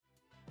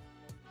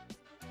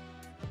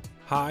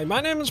Hi,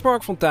 my name is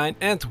Mark Fontijn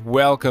and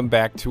welcome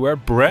back to a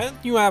brand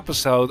new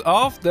episode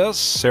of the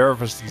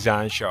Service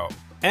Design Show.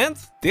 And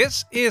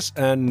this is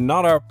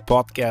another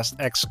podcast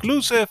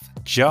exclusive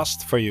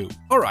just for you.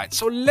 Alright,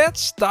 so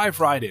let's dive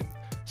right in.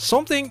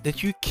 Something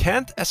that you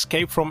can't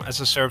escape from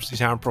as a service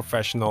design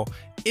professional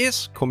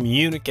is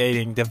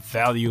communicating the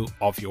value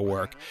of your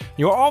work.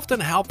 You're often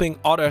helping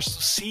others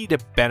to see the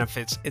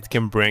benefits it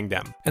can bring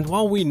them. And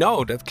while we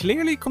know that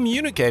clearly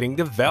communicating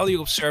the value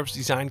of service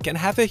design can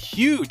have a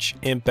huge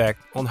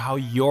impact on how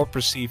you're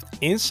perceived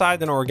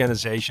inside an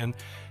organization,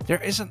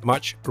 there isn't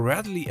much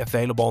readily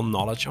available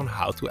knowledge on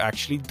how to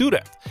actually do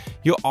that.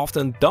 You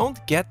often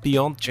don't get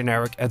beyond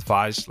generic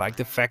advice like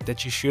the fact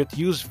that you should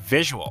use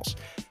visuals.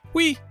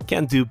 We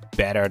can do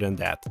better than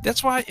that.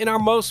 That's why in our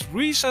most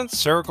recent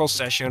circle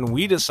session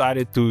we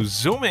decided to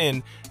zoom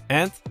in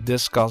and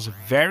discuss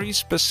very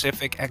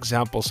specific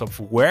examples of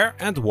where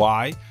and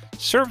why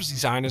service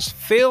designers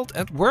failed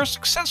and were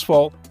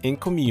successful in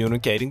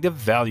communicating the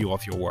value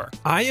of your work.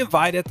 I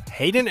invited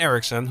Hayden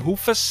Erickson, who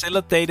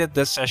facilitated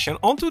the session,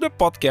 onto the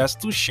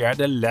podcast to share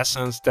the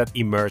lessons that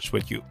emerged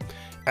with you.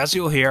 As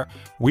you'll hear,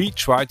 we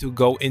try to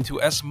go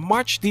into as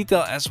much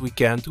detail as we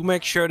can to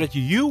make sure that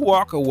you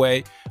walk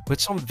away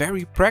with some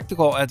very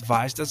practical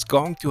advice that's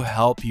going to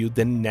help you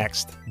the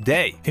next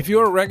day. If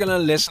you're a regular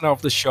listener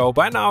of the show,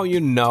 by now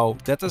you know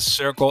that the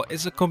Circle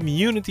is a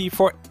community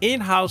for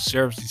in-house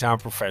service design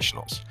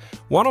professionals.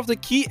 One of the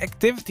key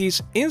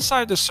activities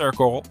inside the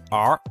Circle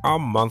are our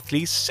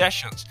monthly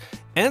sessions.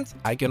 And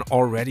I can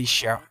already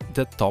share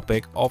the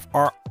topic of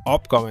our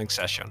upcoming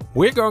session.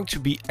 We're going to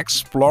be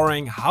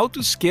exploring how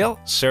to scale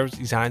service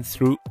design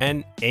through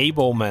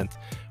enablement.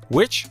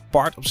 Which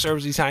part of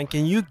service design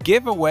can you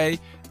give away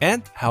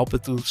and help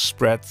it to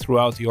spread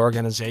throughout the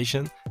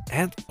organization?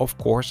 And of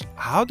course,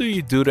 how do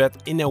you do that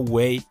in a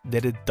way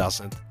that it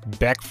doesn't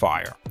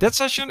backfire? That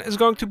session is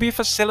going to be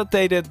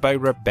facilitated by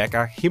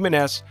Rebecca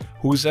Jimenez,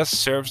 who's a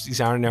service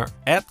designer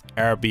at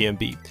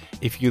Airbnb.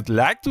 If you'd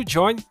like to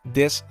join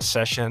this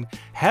session,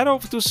 head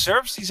over to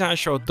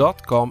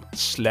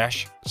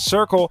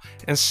servicedesignshow.com/circle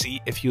and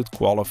see if you'd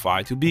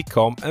qualify to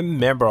become a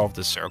member of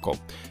the Circle.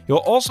 You'll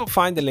also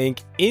find the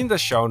link in the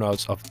show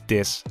notes of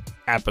this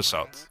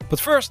episode. But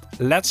first,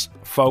 let's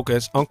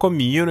focus on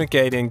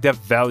communicating the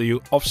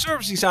value of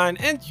service design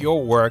and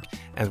your work,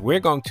 and we're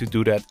going to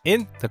do that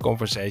in the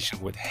conversation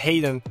with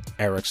Hayden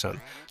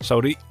Erickson. So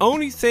the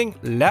only thing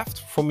left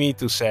for me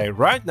to say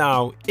right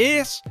now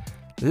is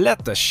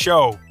let the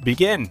show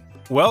begin.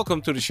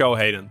 Welcome to the show,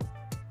 Hayden.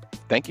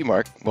 Thank you,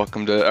 Mark.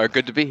 Welcome to,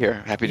 good to be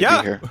here. Happy to be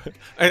here.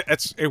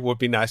 It would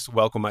be nice to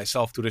welcome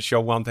myself to the show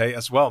one day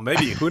as well.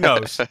 Maybe, who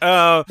knows?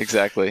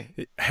 Exactly.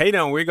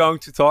 Hayden, we're going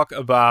to talk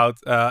about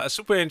a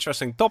super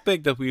interesting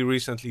topic that we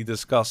recently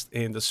discussed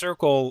in the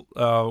Circle,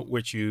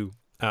 which you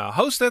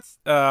hosted.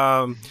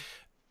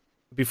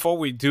 Before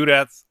we do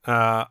that,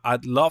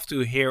 I'd love to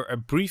hear a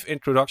brief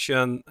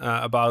introduction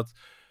about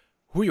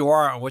who you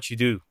are and what you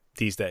do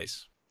these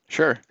days.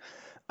 Sure.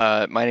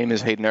 My name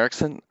is Hayden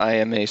Erickson. I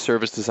am a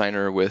service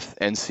designer with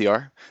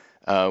NCR.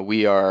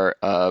 We are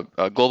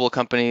a global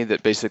company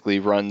that basically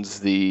runs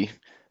the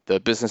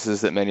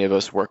businesses that many of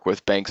us work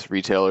with, banks,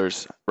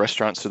 retailers,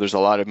 restaurants. So there's a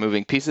lot of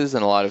moving pieces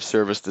and a lot of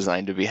service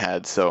design to be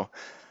had. So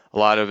a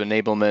lot of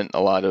enablement,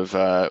 a lot of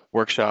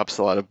workshops,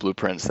 a lot of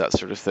blueprints, that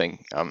sort of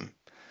thing.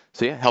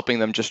 So yeah, helping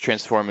them just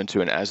transform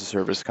into an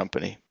as-a-service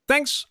company.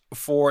 Thanks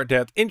for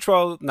that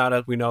intro. Now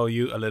that we know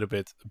you a little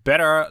bit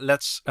better,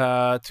 let's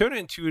turn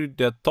into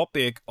the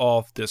topic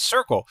of the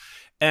Circle.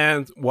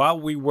 And while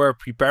we were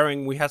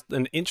preparing, we had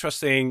an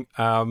interesting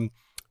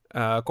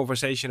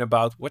conversation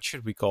about what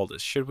should we call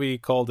this? Should we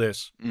call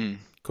this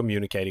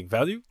communicating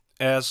value,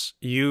 as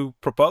you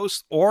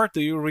proposed? Or do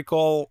you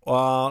recall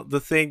the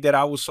thing that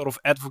I was sort of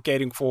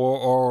advocating for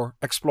or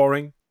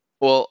exploring?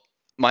 Well,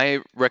 my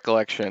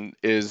recollection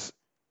is,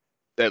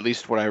 at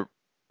least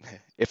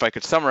if I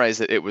could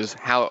summarize it, it was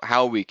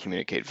how we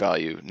communicate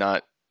value,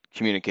 not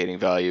communicating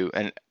value.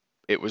 And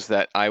it was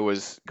that I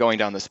was going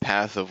down this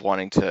path of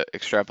wanting to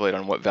extrapolate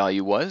on what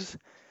value was,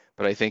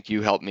 but I think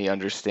you helped me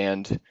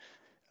understand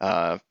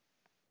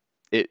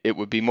it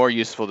would be more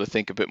useful to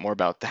think a bit more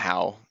about the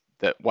how,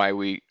 that why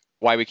we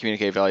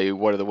communicate value,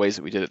 what are the ways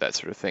that we did it, that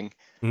sort of thing.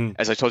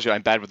 As I told you,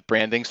 I'm bad with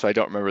branding, so I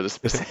don't remember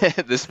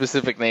the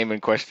specific name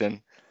in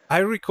question. I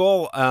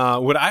recall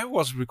what I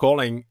was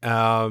recalling,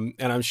 and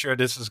I'm sure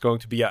this is going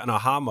to be an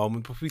aha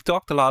moment, but we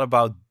talked a lot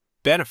about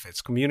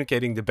benefits,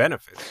 communicating the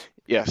benefits.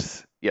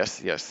 Yes.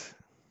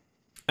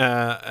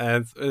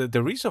 And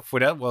the reason for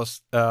that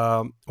was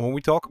when we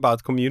talk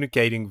about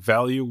communicating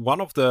value,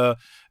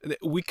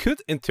 we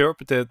could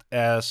interpret it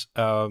as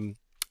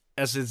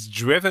it's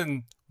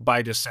driven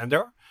by the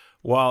sender,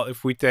 while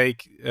if we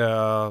take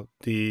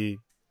the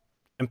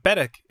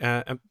empathic,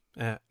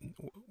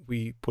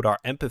 we put our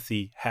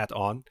empathy hat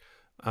on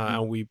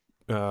and we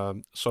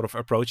sort of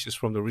approach this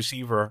from the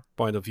receiver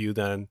point of view,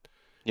 then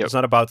it's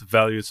not about the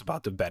value, it's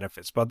about the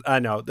benefits. But I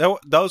know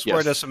those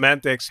were the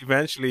semantics.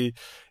 Eventually,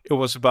 it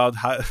was about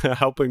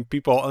helping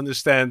people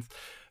understand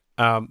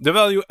the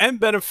value and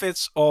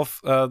benefits of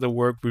the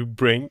work we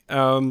bring.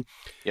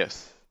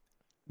 Yes.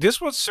 This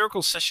was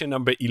Circle session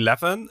number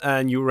 11,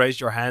 and you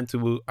raised your hand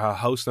to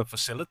host and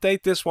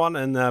facilitate this one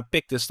and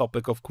pick this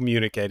topic of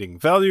communicating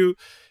value.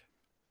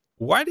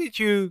 Why did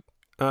you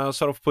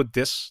sort of put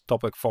this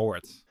topic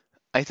forward?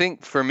 I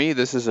think for me,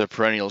 this is a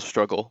perennial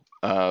struggle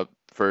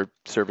for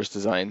service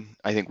design.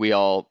 I think we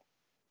all,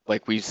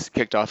 like we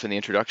kicked off in the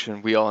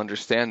introduction, we all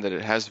understand that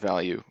it has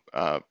value,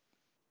 that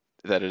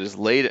it is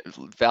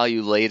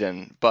value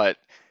laden, but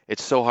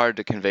it's so hard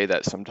to convey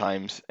that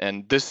sometimes.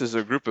 And this is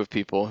a group of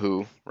people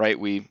who, right,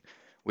 we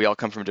all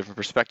come from different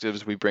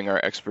perspectives. We bring our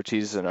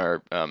expertise and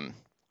our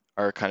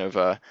kind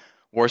of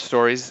war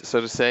stories,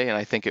 so to say. And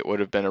I think it would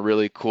have been a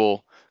really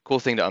cool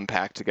thing to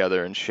unpack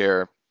together and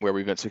share where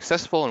we've been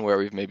successful and where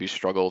we've maybe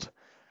struggled,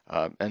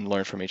 and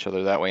learn from each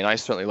other that way. And I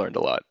certainly learned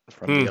a lot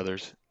from the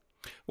others.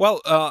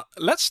 Well,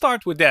 let's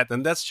start with that,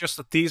 and that's just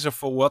a teaser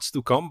for what's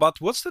to come.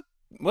 But what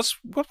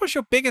was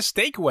your biggest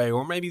takeaway,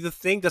 or maybe the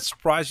thing that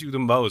surprised you the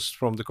most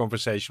from the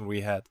conversation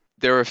we had?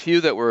 There were a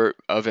few that were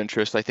of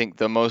interest. I think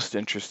the most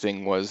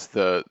interesting was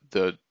the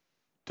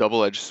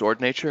double-edged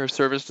sword nature of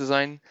service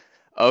design,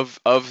 of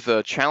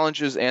the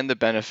challenges and the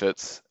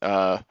benefits.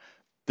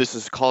 This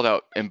is called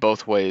out in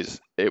both ways.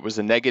 It was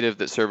a negative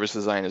that service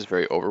design is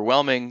very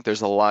overwhelming.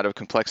 There's a lot of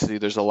complexity.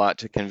 There's a lot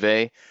to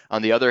convey.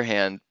 On the other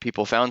hand,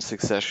 people found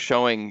success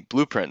showing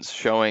blueprints,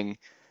 showing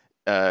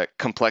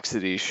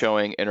complexity,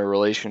 showing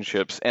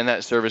interrelationships, and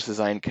that service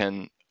design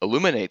can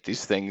illuminate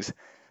these things.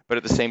 But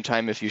at the same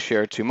time, if you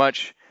share too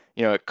much,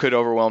 it could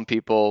overwhelm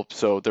people.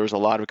 So there was a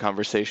lot of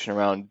conversation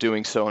around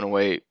doing so in a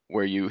way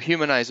where you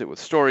humanize it with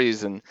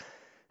stories and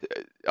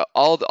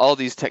all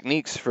these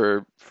techniques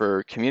for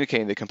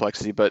communicating the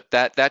complexity. But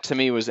that to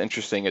me was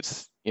interesting.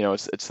 It's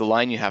the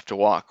line you have to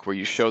walk, where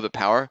you show the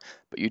power,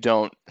 but you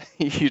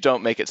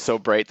don't make it so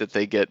bright that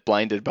they get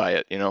blinded by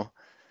it.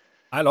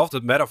 I love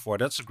that metaphor.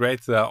 That's a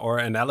great or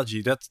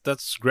analogy.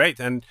 That's great.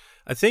 And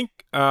I think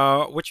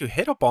what you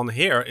hit upon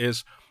here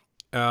is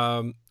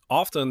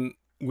often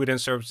within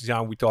service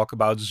design we talk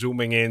about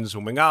zooming in,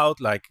 zooming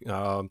out, like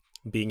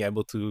being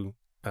able to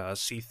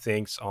see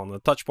things on a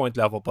touch point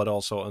level, but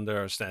also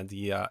understand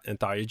the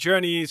entire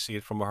journey, see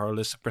it from a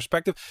holistic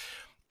perspective.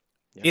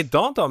 Yes. It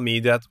dawned on me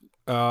that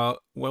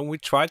when we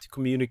try to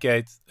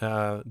communicate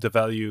the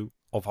value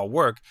of our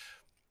work,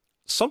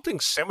 something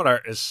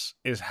similar is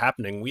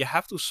happening. We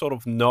have to sort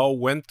of know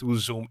when to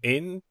zoom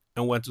in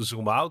and when to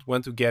zoom out,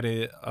 when to get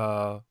it,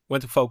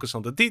 when to focus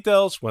on the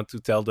details, when to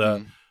tell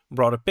the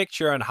broader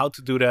picture, and how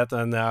to do that.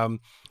 And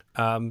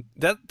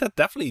that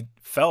definitely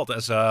felt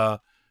as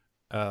a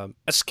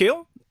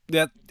skill.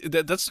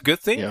 That's a good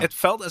thing. Yeah. It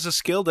felt as a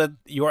skill that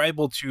you're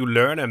able to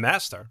learn and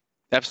master.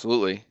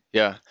 Absolutely,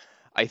 yeah.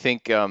 I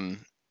think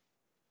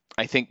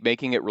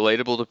making it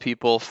relatable to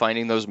people,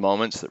 finding those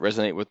moments that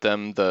resonate with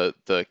them,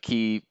 the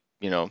key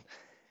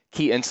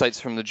key insights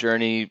from the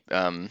journey,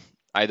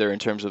 either in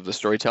terms of the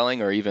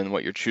storytelling or even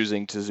what you're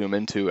choosing to zoom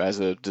into as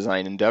a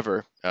design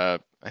endeavor. I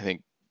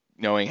think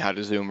knowing how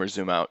to zoom or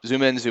zoom out,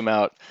 zoom in, zoom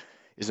out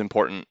is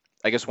important.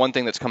 I guess one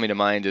thing that's coming to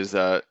mind is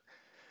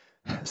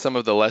some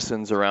of the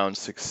lessons around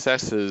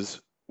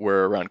successes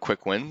were around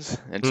quick wins.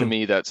 And to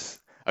me, that's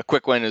a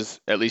quick win is,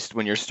 at least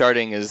when you're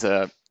starting, is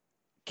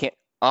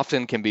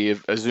often can be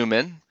a zoom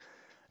in,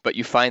 but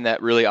you find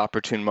that really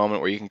opportune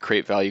moment where you can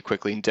create value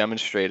quickly and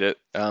demonstrate it.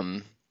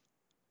 And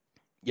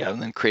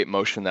then create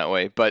motion that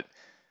way. But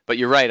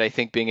you're right. I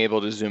think being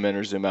able to zoom in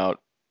or zoom out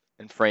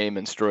and frame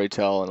and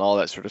storytell and all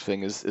that sort of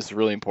thing is a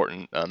really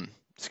important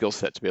skill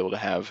set to be able to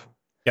have.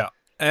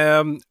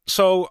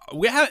 So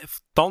we have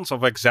tons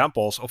of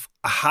examples of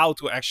how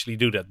to actually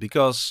do that,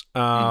 because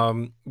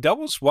that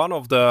was one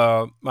of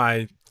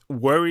my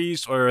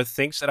worries or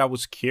things that I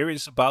was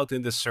curious about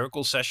in the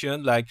circle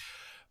session. Like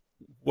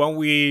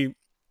when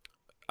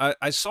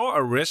I saw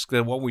a risk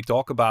that when we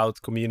talk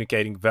about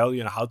communicating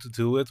value and how to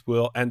do it,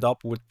 we'll end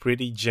up with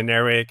pretty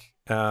generic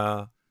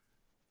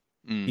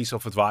piece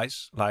of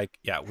advice. Like,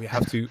 we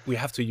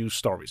have to use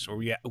stories, or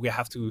we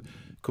have to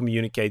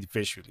communicate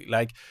visually.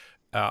 Like,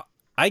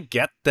 I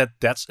get that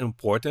that's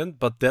important,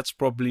 but that's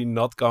probably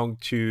not going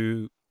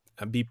to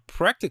be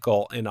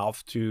practical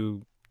enough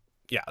to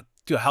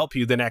help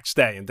you the next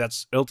day. And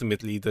that's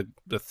ultimately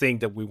the thing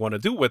that we want to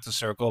do with the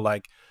circle,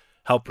 like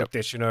help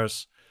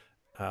practitioners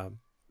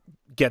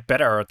get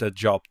better at the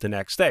job the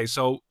next day.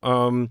 So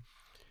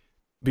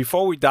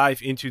before we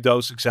dive into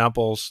those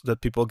examples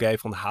that people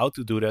gave on how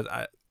to do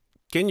that,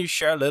 can you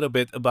share a little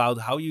bit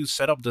about how you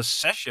set up the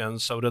session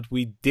so that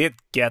we did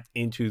get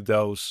into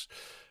those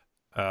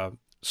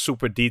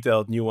super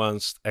detailed,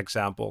 nuanced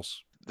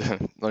examples?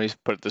 Let me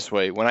put it this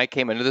way. When I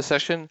came into the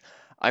session,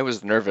 I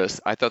was nervous.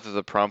 I thought that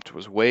the prompt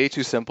was way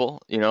too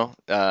simple.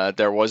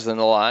 There wasn't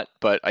a lot,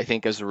 but I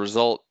think as a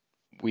result,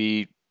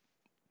 we,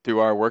 through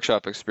our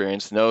workshop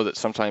experience, know that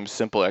sometimes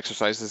simple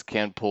exercises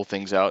can pull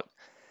things out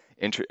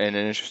in an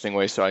interesting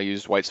way. So I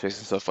used white space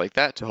and stuff like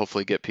that to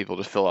hopefully get people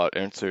to fill out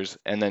answers.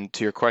 And then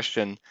to your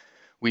question,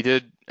 we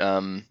did,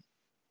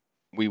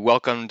 we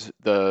welcomed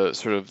the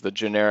sort of the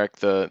generic,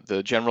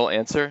 the general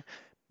answer,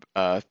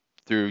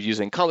 through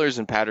using colors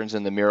and patterns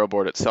in the Miro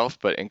board itself,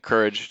 but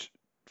encouraged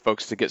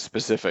folks to get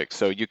specific.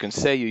 So you can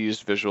say you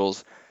used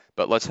visuals,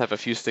 but let's have a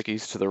few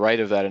stickies to the right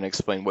of that and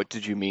explain what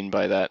did you mean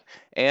by that.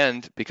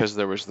 And because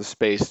there was the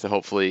space to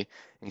hopefully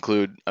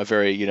include a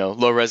very,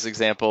 low-res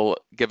example,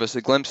 give us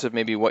a glimpse of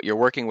maybe what you're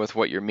working with,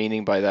 what you're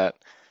meaning by that.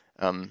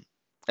 And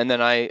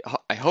then I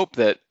hope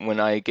that when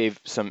I gave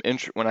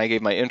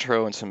my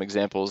intro and some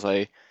examples,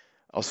 I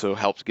also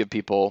helped give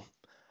people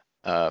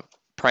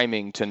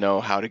priming to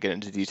know how to get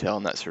into detail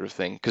and that sort of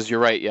thing. Because you're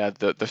right, yeah,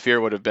 the fear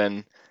would have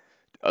been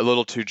a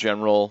little too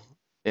general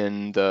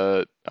in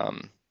the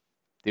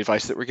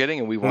advice that we're getting,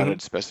 and we wanted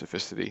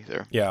specificity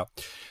there. Yeah.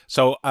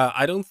 So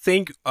I don't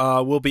think we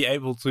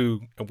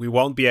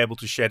won't be able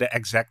to share the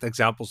exact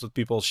examples that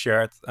people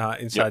shared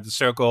inside the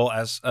circle,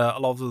 as a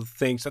lot of the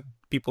things that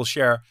people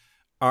share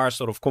are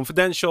sort of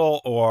confidential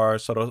or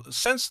sort of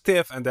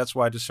sensitive, and that's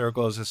why the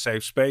circle is a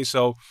safe space.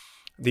 So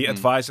the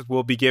advice that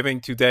we'll be giving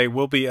today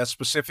will be as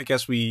specific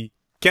as we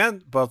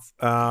can, but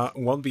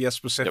won't be as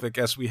specific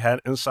as we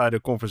had inside the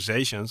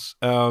conversations.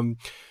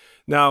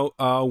 Now,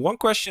 one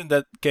question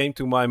that came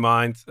to my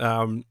mind,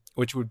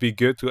 which would be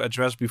good to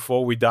address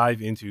before we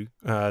dive into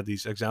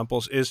these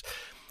examples, is,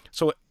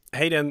 so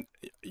Hayden,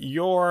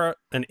 you're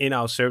an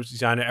in-house service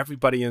designer.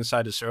 Everybody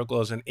inside the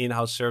circle is an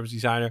in-house service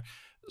designer.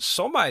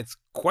 Some might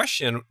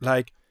question,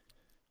 like,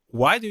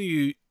 why do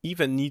you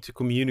even need to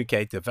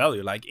communicate the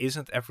value? Like,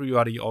 isn't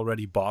everybody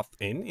already bought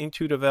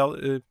into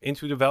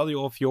the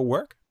value of your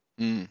work?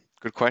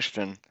 Good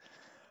question.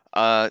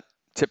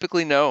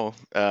 Typically, no.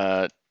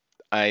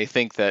 I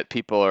think that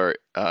people are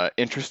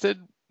interested.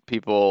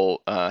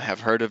 People have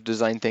heard of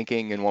design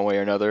thinking in one way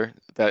or another.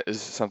 That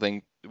is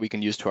something we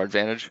can use to our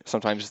advantage.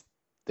 Sometimes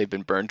they've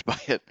been burned by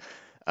it,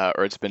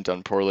 or it's been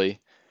done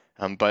poorly.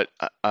 But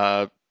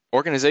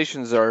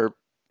organizations are,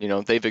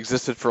 they've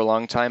existed for a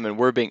long time, and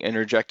we're being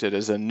interjected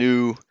as a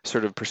new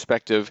sort of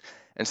perspective.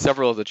 And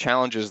several of the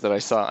challenges that I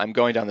saw, I'm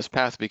going down this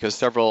path because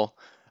several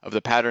of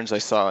the patterns I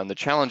saw and the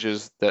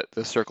challenges that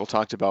the circle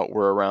talked about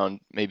were around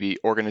maybe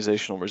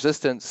organizational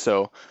resistance.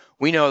 So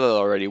we know that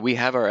already. We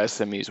have our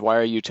SMEs. Why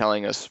are you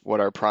telling us what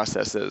our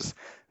process is?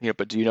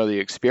 But do you know the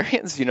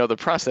experience? You know the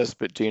process,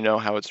 but do you know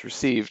how it's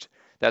received?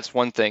 That's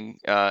one thing.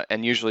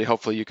 And usually,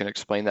 hopefully, you can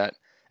explain that.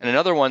 And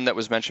another one that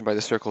was mentioned by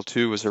the circle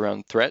too was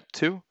around threat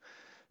too.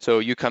 So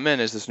you come in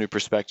as this new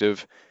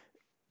perspective.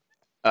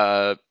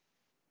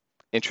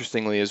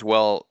 Interestingly as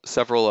well,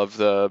 several of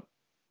the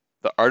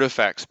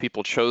artifacts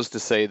people chose to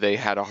say they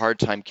had a hard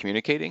time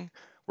communicating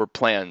were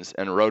plans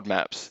and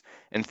roadmaps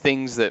and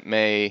things that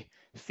may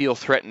feel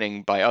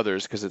threatening by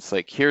others, because it's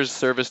like, here's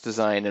service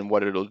design and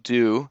what it'll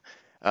do,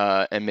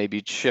 and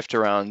maybe shift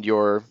around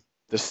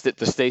the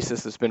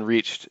stasis that's been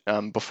reached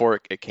before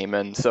it came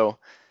in. So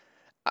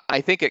I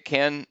think it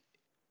can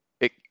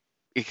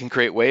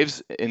create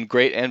waves in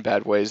great and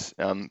bad ways,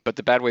 but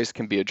the bad ways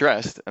can be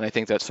addressed, and I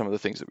think that's some of the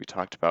things that we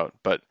talked about.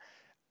 But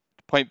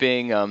point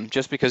being,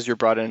 just because you're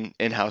brought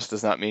in-house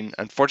does not mean,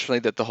 unfortunately,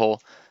 that the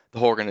whole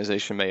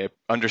organization may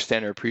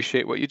understand or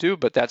appreciate what you do,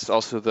 but that's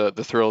also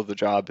the thrill of the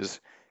job, is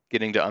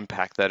getting to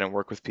unpack that and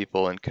work with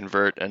people and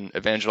convert and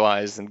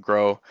evangelize and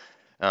grow.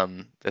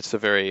 That's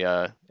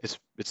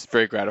it's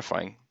very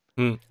gratifying.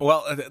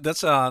 Well,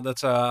 that's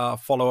a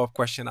follow-up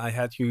question I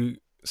had. You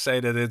say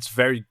that it's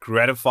very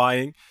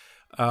gratifying.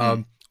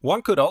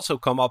 One could also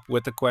come up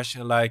with the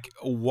question like,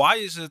 why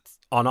is it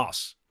on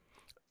us?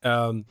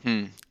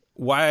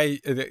 Why?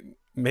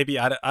 Maybe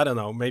I don't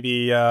know.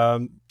 Maybe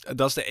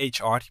does the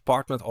HR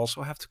department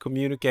also have to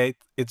communicate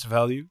its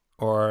value,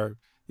 or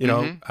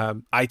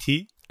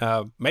IT?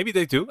 Maybe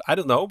they do. I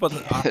don't know. But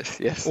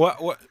yes.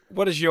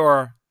 What are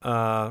your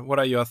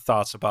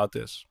thoughts about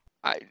this?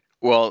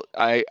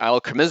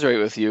 I'll commiserate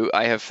with you.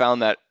 I have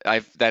found that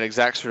that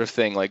exact sort of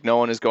thing. Like, no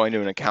one is going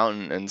to an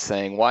accountant and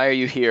saying, "Why are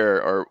you here?"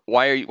 or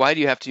 "Why do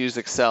you have to use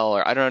Excel?"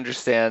 or "I don't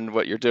understand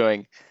what you're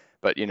doing."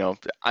 But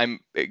I'm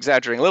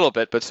exaggerating a little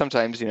bit. But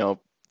sometimes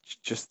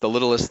just the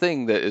littlest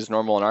thing that is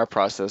normal in our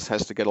process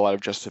has to get a lot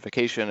of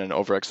justification and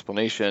over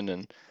explanation.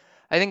 And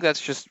I think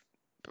that's just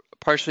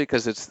partially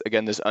because it's,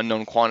 again, this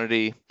unknown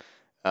quantity.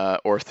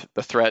 Or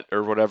the threat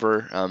or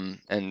whatever,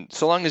 and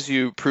so long as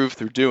you prove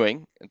through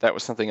doing, that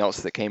was something else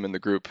that came in the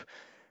group.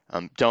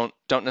 Don't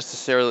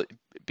necessarily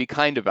be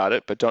kind about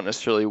it, but don't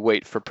necessarily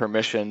wait for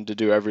permission to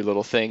do every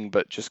little thing,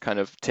 but just kind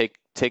of take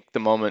the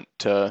moment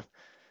to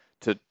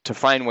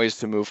find ways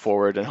to move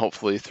forward, and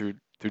hopefully through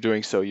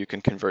doing so you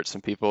can convert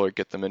some people or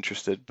get them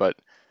interested. But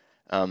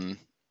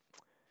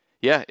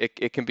yeah,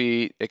 it can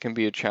be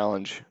a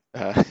challenge.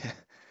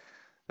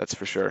 That's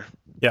for sure.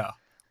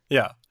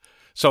 Yeah.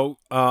 So.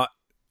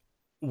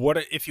 What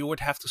if you would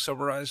have to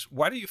summarize?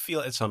 Why do you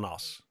feel it's on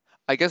us?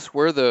 I guess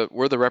we're the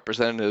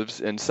representatives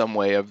in some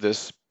way of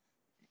this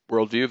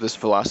worldview, of this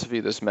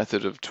philosophy, this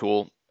method of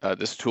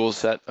this tool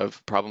set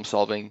of problem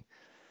solving,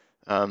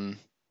 and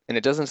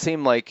it doesn't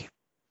seem like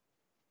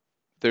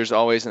there's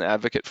always an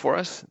advocate for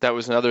us. That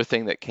was another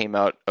thing that came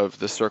out of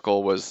the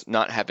circle, was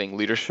not having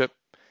leadership.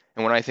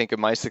 And when I think of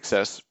my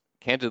success,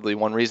 candidly,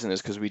 one reason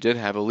is because we did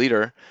have a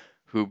leader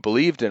who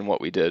believed in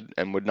what we did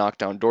and would knock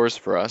down doors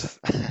for us.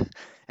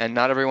 And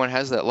not everyone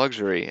has that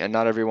luxury, and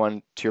not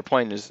everyone, to your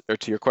point is, or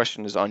to your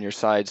question, is on your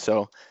side.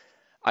 So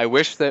I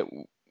wish that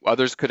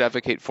others could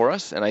advocate for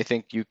us, and I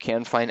think you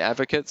can find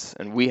advocates,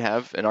 and we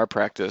have in our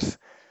practice.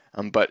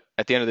 But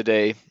at the end of the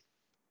day,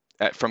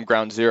 from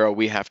ground zero,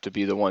 we have to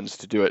be the ones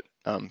to do it,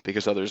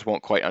 because others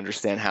won't quite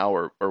understand how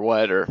or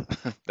what or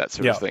that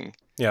sort of thing.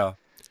 Yeah.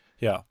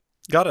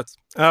 Got it.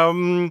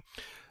 I'm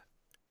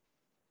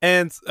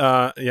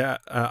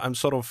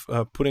sort of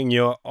putting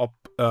you up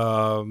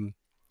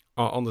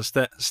on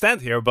the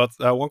stand here, but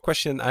one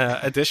question,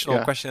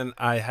 additional question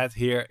I had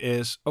here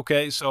is,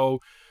 okay, so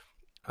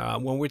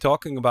when we're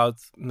talking about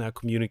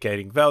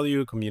communicating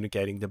value,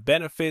 communicating the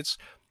benefits,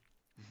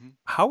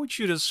 how would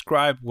you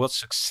describe what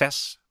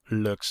success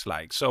looks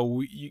like?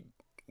 So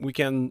we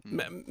can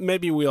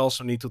maybe we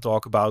also need to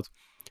talk about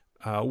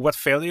what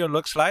failure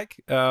looks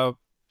like.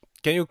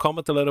 Can you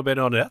comment a little bit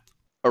on that?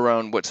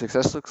 Around what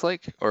success looks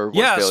like, or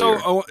what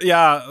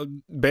failure?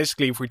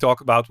 Basically, if we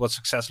talk about what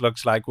success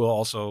looks like, we'll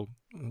also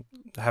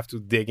have to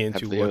dig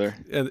into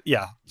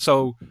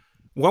So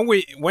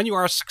when you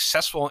are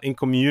successful in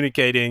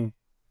communicating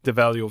the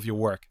value of your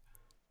work,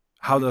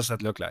 how does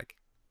that look like?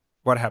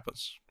 What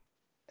happens?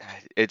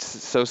 It's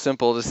so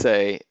simple to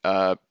say,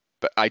 but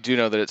I do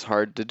know that it's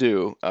hard to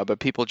do. But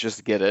people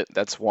just get it.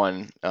 That's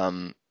one.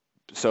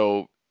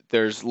 So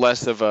there's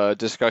less of a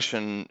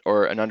discussion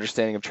or an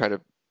understanding of try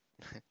to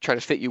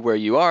fit you where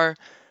you are,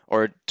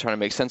 or trying to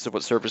make sense of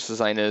what service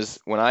design is.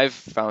 When I've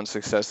found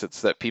success,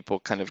 it's that people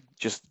kind of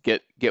just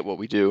get what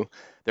we do.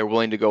 They're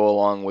willing to go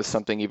along with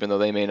something even though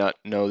they may not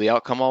know the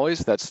outcome always.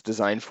 That's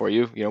designed for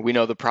you. You know, we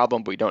know the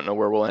problem, but we don't know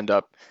where we'll end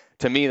up.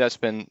 To me, that's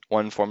been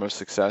one form of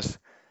success.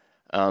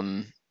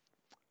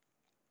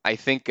 I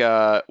think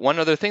one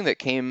other thing that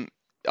came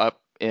up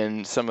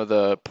in some of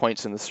the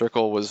points in the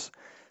circle was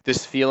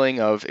this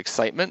feeling of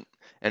excitement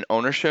and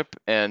ownership,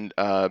 and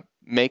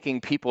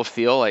making people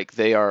feel like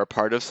they are a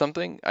part of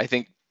something. I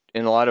think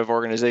in a lot of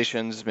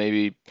organizations,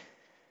 maybe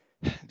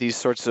these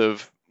sorts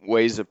of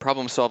ways of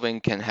problem solving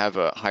can have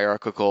a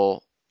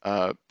hierarchical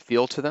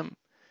feel to them.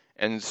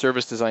 And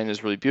service design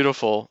is really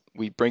beautiful.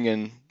 We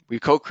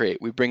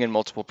co-create, we bring in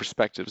multiple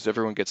perspectives.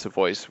 Everyone gets a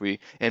voice. We,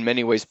 in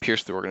many ways,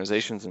 pierce through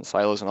organizations and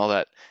silos and all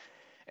that.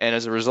 And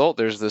as a result,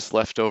 there's this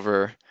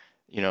leftover,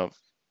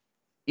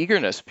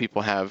 eagerness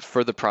people have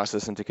for the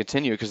process and to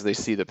continue because they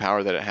see the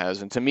power that it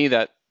has. And to me,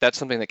 that's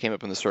something that came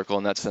up in the circle,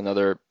 and that's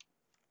another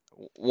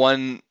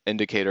one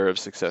indicator of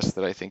success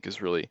that I think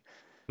is really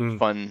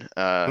fun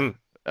and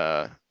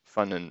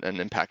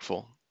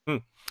impactful.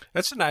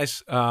 That's a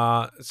nice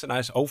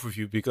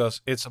overview,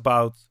 because it's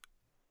about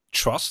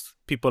trust.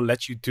 People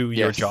let you do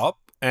your job,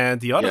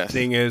 and the other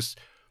thing is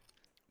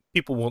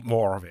people want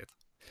more of it.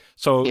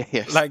 So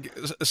like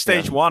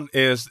stage one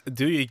is,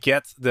 do you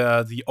get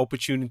the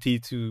opportunity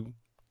to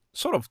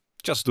sort of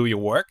just do your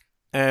work?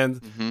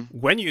 And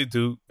when you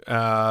do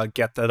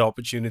get that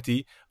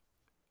opportunity,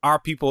 are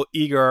people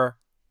eager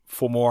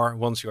for more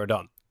once you're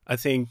done? I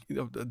think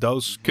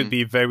those could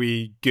be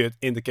very good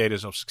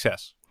indicators of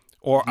success.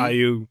 Or are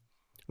you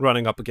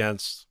running up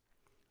against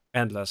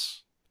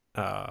endless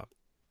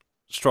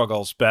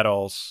struggles,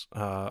 battles,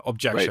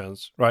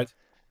 objections, right?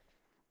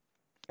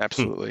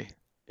 Absolutely.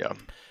 Yeah.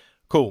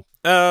 Cool.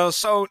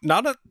 So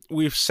now that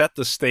we've set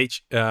the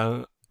stage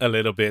a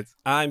little bit,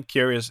 I'm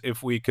curious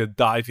if we could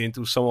dive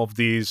into some of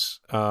these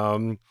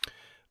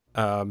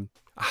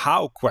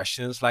how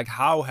questions, like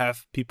how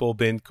have people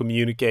been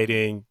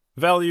communicating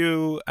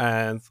value,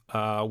 and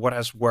what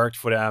has worked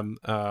for them.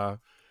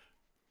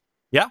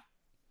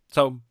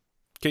 So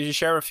can you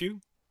share a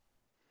few?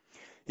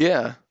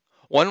 Yeah.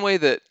 One way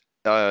that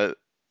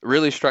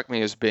really struck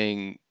me as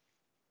being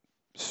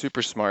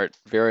super smart,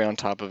 very on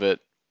top of it,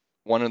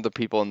 one of the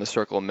people in the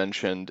circle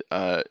mentioned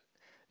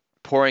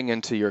pouring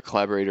into your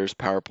collaborators'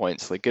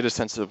 PowerPoints, like get a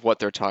sense of what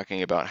they're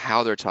talking about,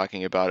 how they're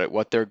talking about it,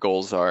 what their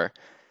goals are,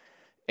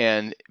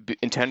 and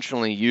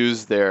intentionally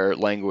use their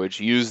language,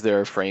 use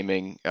their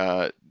framing,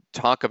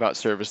 talk about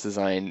service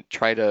design,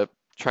 try to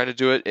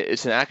do it.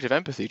 It's an act of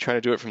empathy, try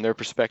to do it from their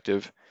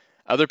perspective.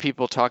 Other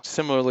people talked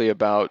similarly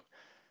about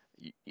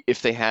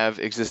if they have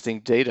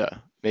existing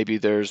data, maybe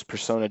there's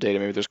persona data,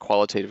 maybe there's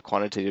qualitative,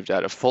 quantitative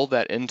data, fold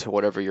that into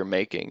whatever you're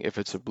making, if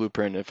it's a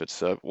blueprint, if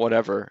it's a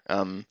whatever.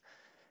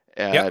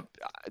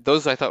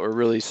 Those I thought were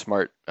really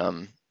smart.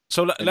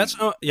 So let's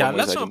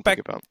unpack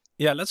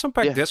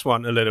this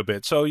one a little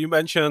bit. So you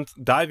mentioned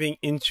diving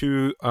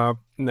into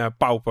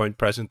PowerPoint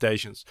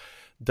presentations.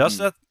 Does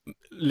that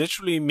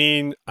literally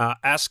mean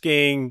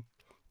asking,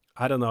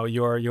 I don't know,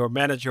 your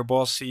manager,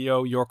 boss,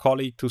 CEO, your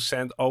colleague to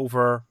send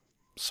over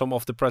some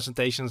of the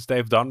presentations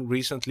they've done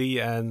recently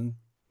and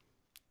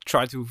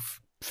try to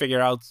figure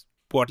out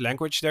what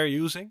language they're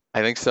using?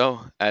 I think so.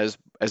 As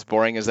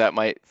boring as that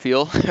might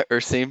feel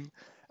or seem.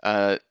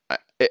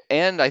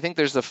 And I think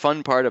there's a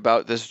fun part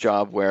about this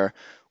job where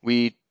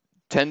we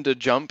tend to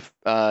jump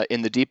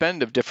in the deep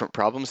end of different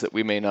problems that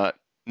we may not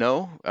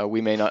know.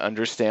 We may not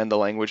understand the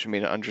language, we may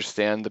not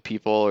understand the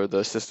people or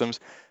the systems.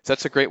 So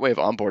that's a great way of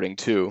onboarding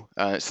too.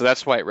 So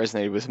that's why it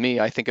resonated with me.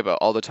 I think about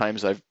all the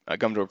times I've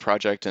come to a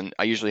project and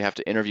I usually have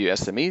to interview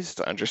SMEs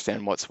to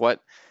understand what's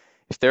what.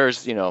 If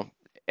there's,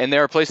 and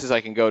there are places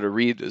I can go to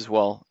read as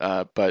well,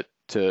 but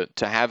to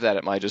have that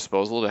at my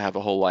disposal, to have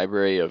a whole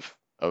library of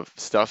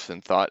stuff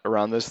and thought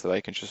around this that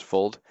I can just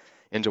fold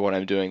into what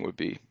I'm doing would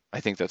be,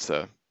 I think that's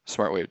a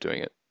smart way of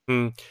doing it.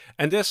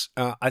 And this,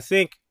 I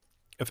think,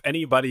 if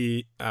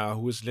anybody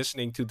who is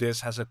listening to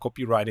this has a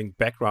copywriting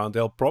background,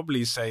 they'll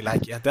probably say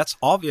like, yeah, that's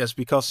obvious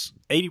because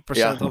 80%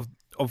 Yeah.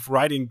 of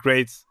writing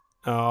great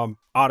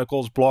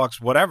articles,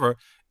 blogs, whatever,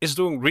 is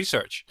doing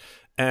research.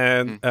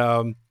 And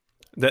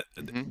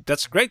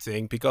that's a great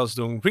thing because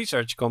doing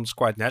research comes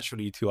quite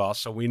naturally to us.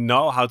 So we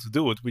know how to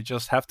do it. We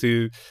just have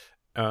to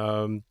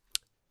um,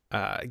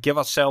 give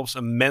ourselves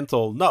a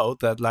mental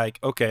note that like,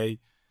 okay,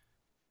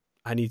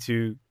 I need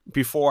to,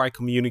 before I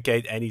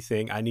communicate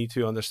anything, I need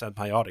to understand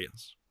my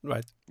audience,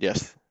 right?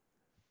 Yes.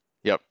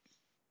 Yep.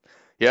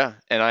 Yeah.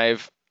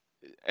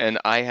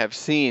 I have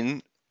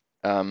seen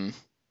um,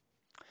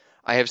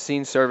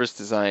 service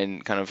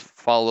design kind of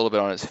fall a little bit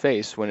on its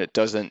face when it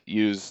doesn't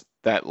use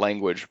that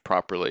language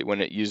properly,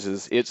 when it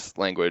uses its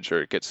language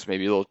or it gets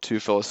maybe a little too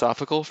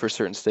philosophical for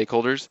certain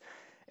stakeholders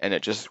and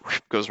it just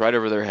goes right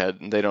over their head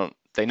and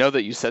they know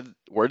that you said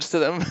words to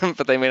them,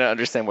 but they may not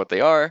understand what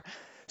they are.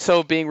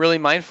 So being really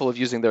mindful of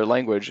using their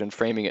language and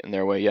framing it in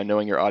their way, yeah,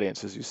 knowing your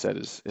audience, as you said,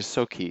 is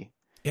so key.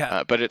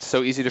 Yeah. But it's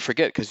so easy to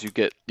forget because you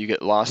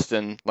get lost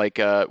in, like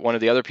one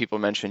of the other people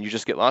mentioned, you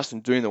just get lost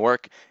in doing the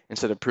work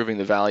instead of proving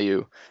the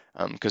value,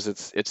 because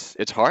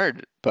it's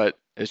hard, but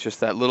it's just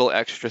that little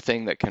extra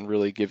thing that can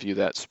really give you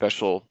that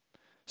special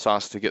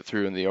sauce to get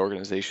through in the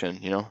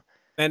organization,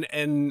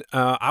 And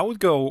I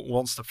would go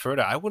one step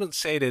further. I wouldn't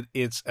say that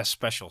it's a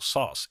special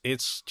sauce.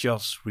 It's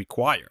just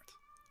required.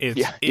 It's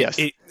Yeah. Yes.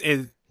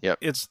 Yep.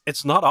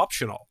 it's not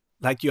optional.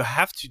 Like you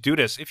have to do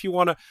this if you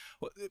want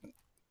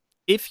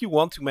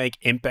to make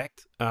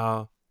impact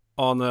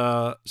on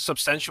a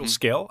substantial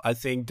scale. I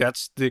think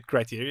that's the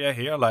criteria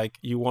here. Like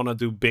you want to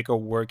do bigger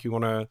work, you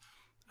want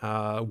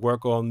to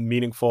work on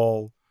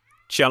meaningful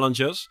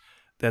challenges.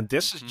 Then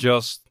this is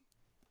just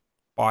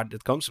part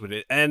that comes with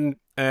it, and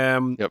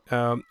Yep.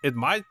 it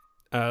might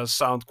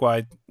sound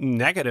quite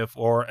negative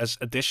or as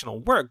additional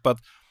work, but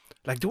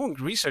like doing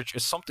research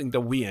is something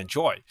that we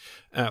enjoy.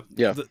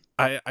 Yeah.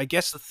 I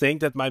guess the thing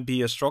that might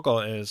be a struggle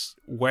is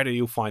where do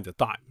you find the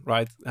time,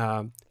 right?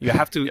 You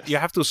have to Yes. you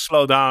have to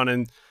slow down,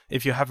 and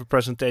if you have a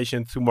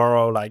presentation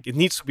tomorrow, like it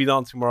needs to be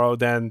done tomorrow,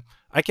 then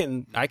I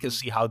can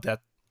see how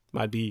that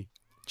might be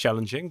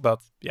challenging. But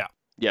yeah.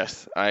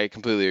 Yes, I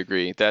completely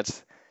agree.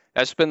 That's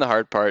been the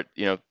hard part.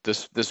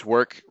 This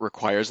work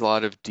requires a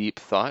lot of deep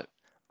thought,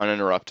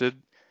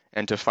 uninterrupted,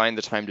 and to find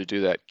the time to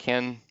do that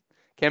can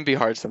be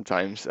hard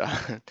sometimes.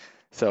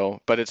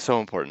 But it's so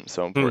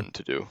important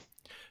to do.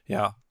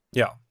 Yeah.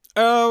 Yeah.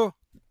 Oh,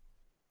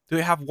 do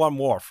you have one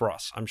more for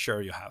us? I'm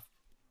sure you have.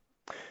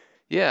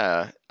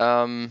 Yeah.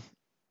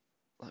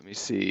 Let me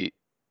see.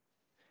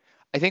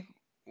 I think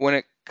when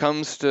it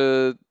comes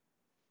to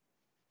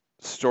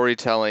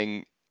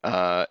storytelling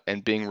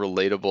and being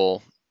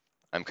relatable,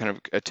 I'm kind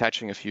of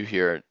attaching a few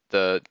here.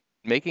 The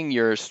making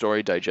your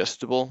story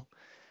digestible,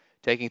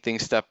 taking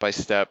things step by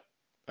step,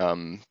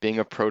 being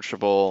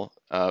approachable,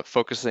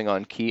 focusing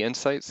on key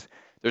insights.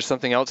 There's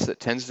something else that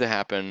tends to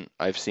happen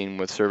I've seen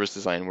with service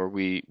design where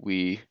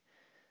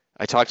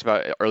I talked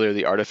about earlier,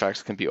 the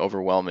artifacts can be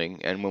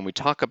overwhelming, and when we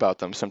talk about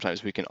them,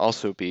 sometimes we can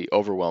also be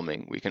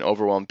overwhelming. We can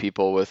overwhelm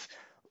people with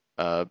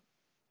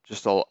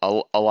just a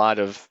lot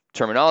of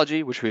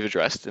terminology, which we've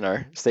addressed in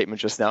our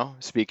statement just now,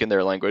 speak in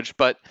their language,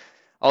 but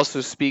also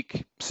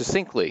speak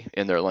succinctly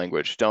in their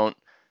language. Don't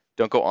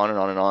go on and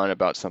on and on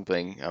about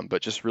something,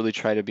 but just really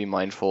try to be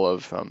mindful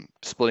of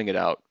splitting it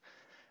out.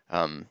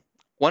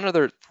 One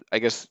other, I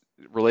guess,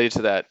 related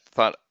to that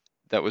thought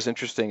that was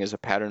interesting as a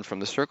pattern from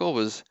the circle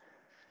was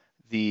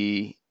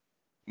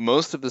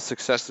most of the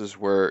successes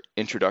were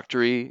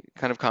introductory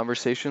kind of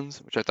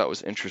conversations, which I thought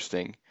was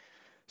interesting.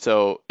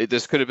 So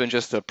this could have been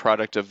just a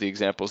product of the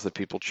examples that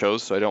people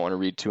chose, so I don't want to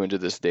read too into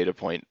this data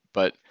point,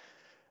 but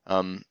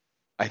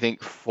I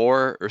think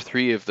 4 or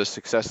 3 of the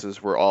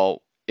successes were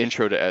all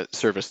intro to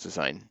service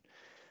design.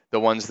 The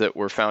ones that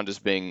were found as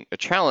being a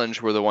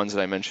challenge were the ones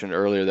that I mentioned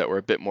earlier that were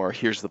a bit more,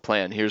 here's the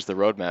plan, here's the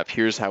roadmap,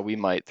 here's how we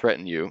might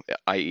threaten you,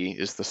 i.e.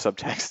 is the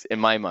subtext in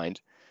my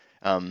mind.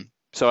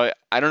 So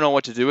I don't know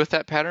what to do with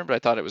that pattern, but I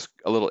thought it was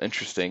a little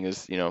interesting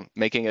is,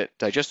 making it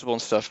digestible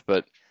and stuff,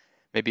 but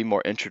maybe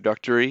more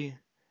introductory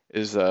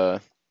is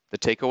the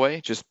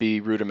takeaway. Just be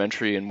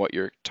rudimentary in what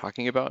you're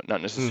talking about,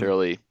 not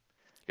necessarily,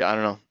 I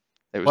don't know.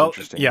 It was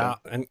interesting. Yeah,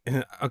 and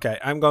okay,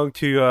 I'm going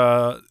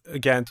to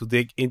again to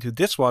dig into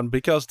this one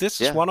because this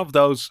is one of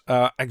those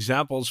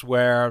examples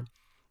where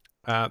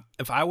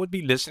if I would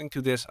be listening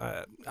to this,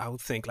 I would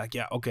think like,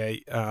 yeah,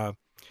 okay,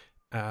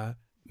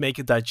 make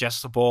it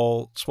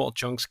digestible, small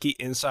chunks, key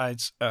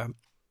insights.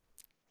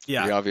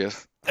 Yeah, pretty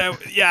obvious.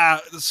 Yeah,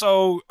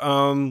 so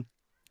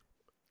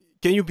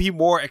can you be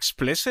more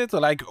explicit?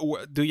 Like,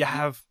 do you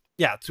have,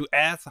 yeah, to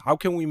add? How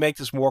can we make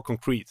this more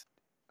concrete?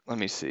 Let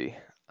me see.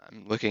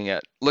 I'm looking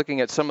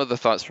at some of the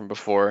thoughts from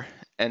before,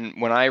 and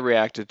when I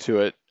reacted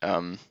to it,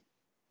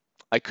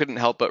 I couldn't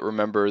help but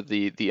remember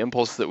the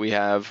impulse that we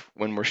have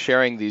when we're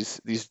sharing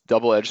these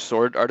double-edged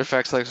sword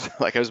artifacts,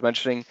 like I was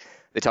mentioning.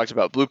 They talked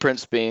about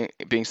blueprints being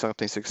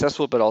something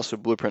successful, but also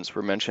blueprints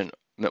were mentioned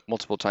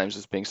multiple times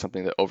as being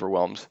something that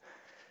overwhelms.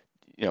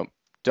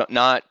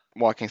 Not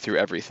walking through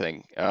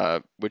everything,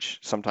 which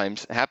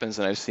sometimes happens,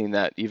 and I've seen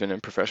that even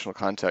in professional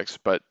context,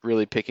 but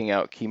really picking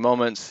out key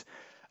moments,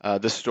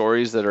 the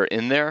stories that are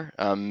in there,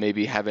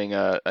 maybe having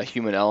a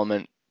human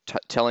element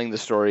telling the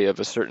story of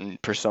a certain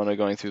persona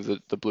going through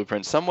the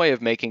blueprint, some way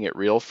of making it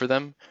real for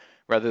them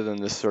rather than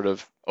this sort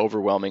of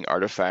overwhelming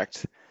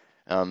artifact.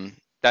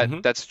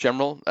 That's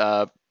general,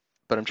 but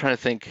I'm trying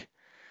to think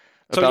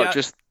So about yeah,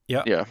 just,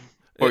 yeah. yeah.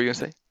 What were you going to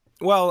say?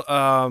 Well,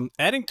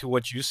 adding to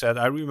what you said,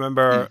 I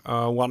remember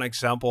one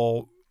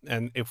example,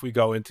 and if we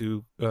go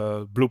into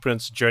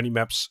blueprints, journey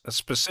maps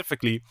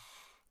specifically,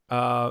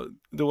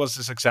 there was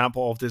this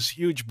example of this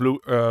huge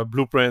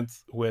blueprint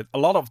with a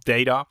lot of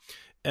data.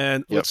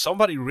 And what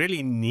somebody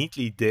really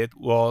neatly did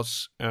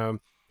was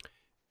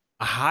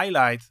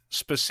highlight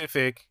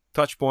specific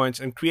touch points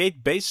and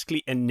create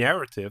basically a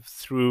narrative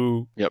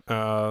through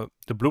the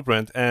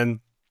blueprint.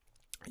 And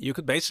you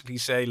could basically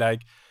say,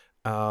 like,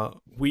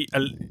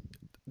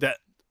 that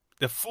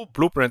the full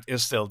blueprint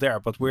is still there,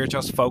 but we're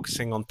just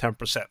focusing on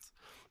 10%.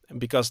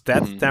 And because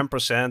that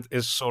 10%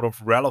 is sort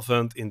of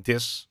relevant in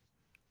this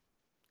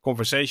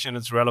conversation,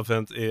 it's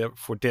relevant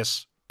for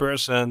this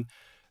person.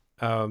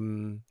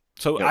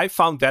 So I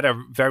found that a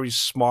very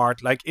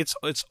smart, like it's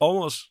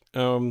almost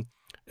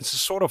it's a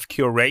sort of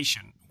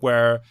curation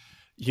where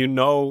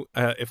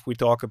if we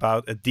talk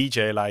about a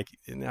DJ, like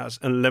it has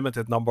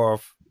unlimited number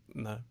of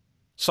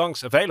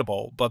songs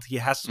available, but he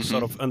has to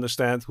sort of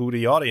understand who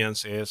the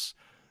audience is.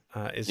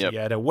 Is he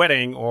at a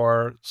wedding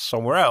or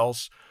somewhere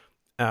else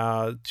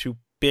to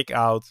pick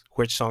out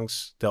which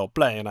songs they'll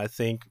play? And I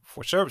think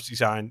for service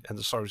design and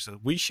the stories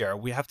that we share,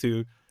 we have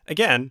to,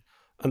 again,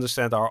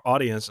 understand our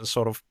audience and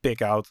sort of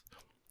pick out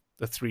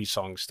the 3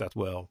 songs that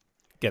will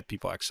get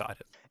people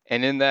excited.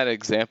 And in that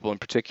example in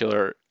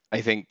particular,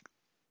 I think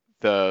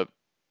the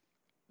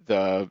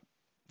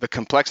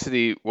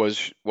complexity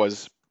was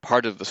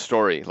part of the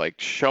story,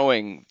 like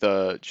showing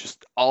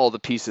just all the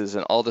pieces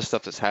and all the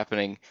stuff that's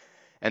happening,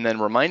 and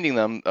then reminding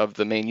them of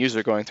the main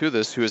user going through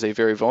this, who is a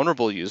very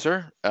vulnerable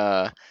user.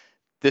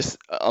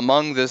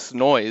 Among this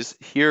noise,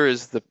 here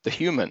is the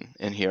human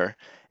in here.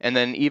 And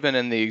then even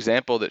in the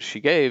example that she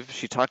gave,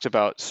 she talked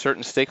about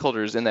certain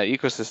stakeholders in that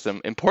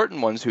ecosystem,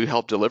 important ones who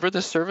helped deliver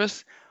this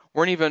service,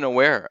 weren't even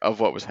aware of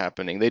what was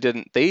happening. They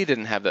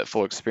didn't have that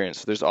full experience.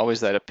 So there's always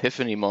that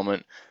epiphany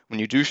moment when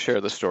you do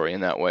share the story in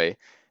that way,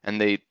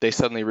 and they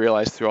suddenly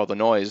realize through all the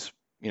noise,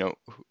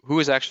 who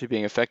is actually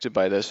being affected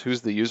by this,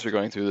 who's the user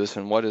going through this,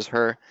 and what is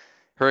her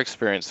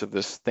experience of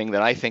this thing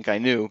that I think I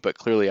knew, but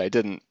clearly I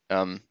didn't.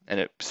 And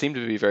it seemed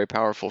to be very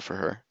powerful for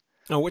her.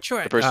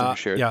 The person who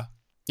shared.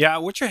 Yeah,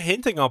 what you're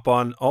hinting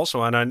upon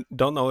also, and I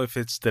don't know if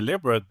it's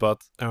deliberate,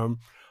 but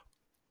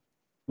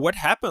what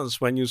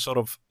happens when you sort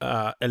of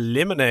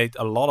eliminate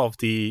a lot of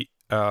the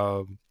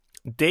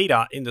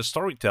data in the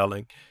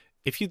storytelling?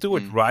 If you do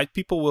it right,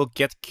 people will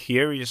get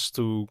curious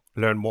to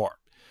learn more.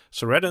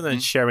 So rather than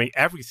sharing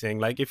everything,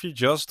 like if you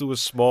just do a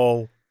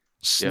small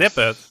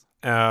snippet,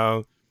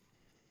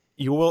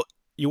 you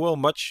are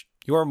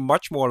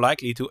much more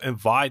likely to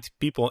invite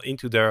people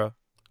into their,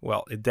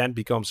 well, it then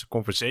becomes a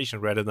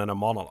conversation rather than a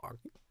monologue.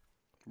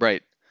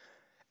 Right.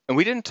 And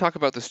we didn't talk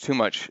about this too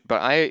much,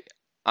 but I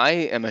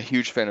am a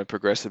huge fan of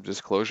progressive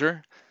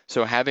disclosure.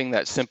 So having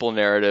that simple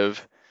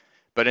narrative,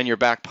 but in your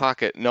back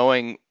pocket,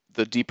 knowing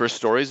the deeper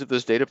stories of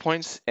those data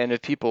points, and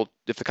if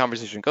the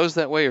conversation goes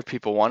that way, or if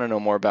people want to know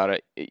more about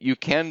it, you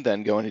can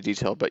then go into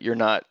detail, but you're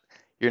not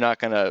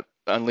going to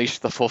unleash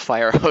the full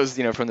fire hose,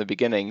 from the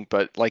beginning.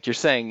 But like you're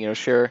saying,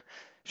 share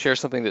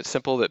something that's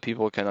simple that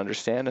people can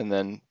understand, and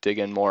then dig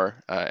in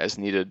more as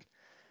needed.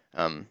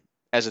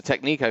 As a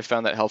technique, I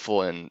found that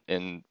helpful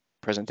in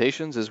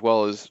presentations, as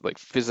well as like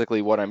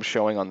physically what I'm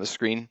showing on the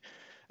screen,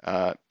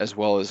 as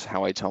well as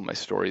how I tell my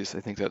stories. I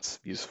think that's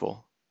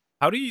useful.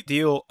 How do you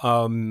deal,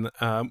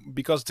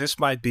 because this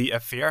might be a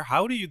fear,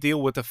 how do you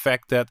deal with the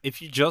fact that if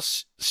you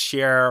just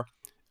share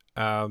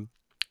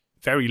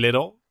very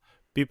little,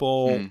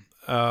 people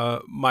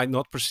might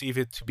not perceive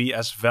it to be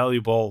as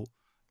valuable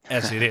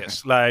as it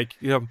is? Like,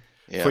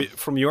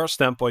 from your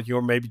standpoint,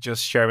 you're maybe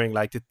just sharing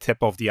like the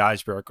tip of the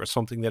iceberg or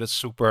something that is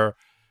super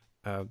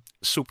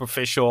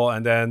superficial,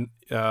 and then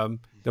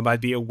there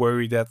might be a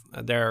worry that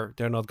they're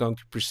not going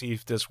to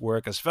perceive this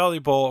work as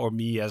valuable, or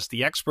me as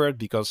the expert,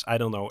 because I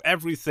don't know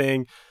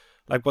everything.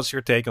 Like, what's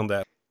your take on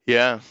that?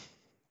 Yeah,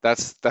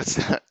 that's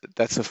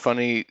a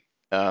funny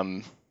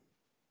kind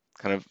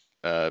of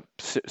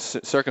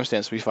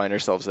circumstance we find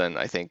ourselves in,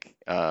 I think,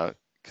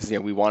 because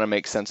we want to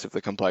make sense of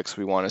the complex,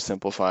 we want to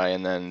simplify,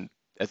 and then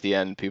at the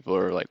end, people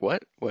are like,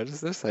 "What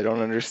is this? I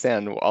don't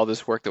understand all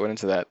this work that went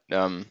into that."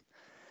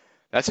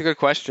 That's a good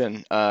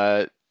question.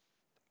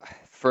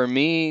 For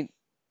me,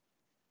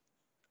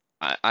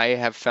 I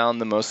have found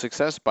the most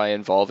success by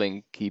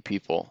involving key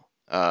people.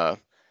 And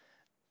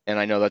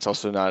I know that's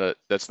also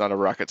that's not a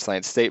rocket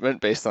science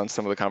statement based on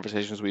some of the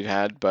conversations we've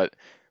had, but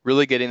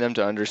really getting them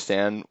to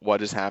understand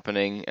what is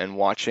happening and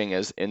watching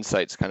as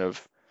insights kind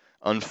of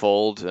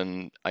unfold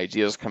and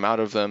ideas come out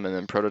of them and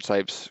then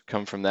prototypes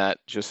come from that,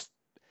 just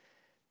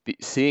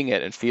seeing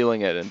it and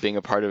feeling it and being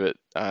a part of it.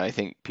 I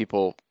think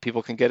people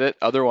can get it.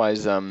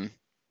 Otherwise,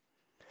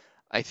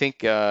 I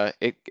think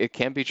it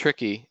can be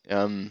tricky.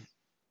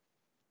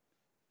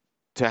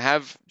 To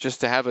have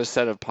a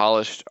set of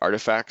polished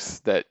artifacts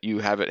that you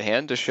have at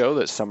hand to show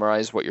that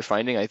summarize what you're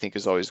finding, I think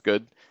is always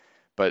good.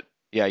 But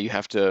yeah, you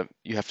have to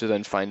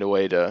then find a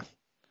way to,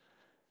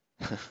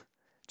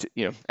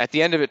 at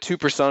the end of it, two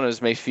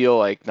personas may feel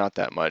like not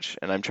that much,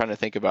 and I'm trying to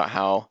think about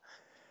how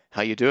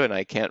you do it, and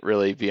I can't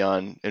really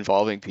beyond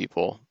involving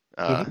people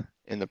Mhm.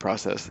 in the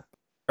process.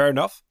 Fair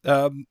enough.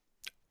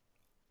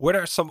 What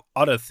are some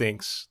other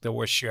things that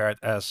were shared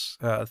as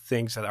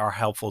things that are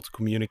helpful to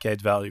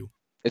communicate value?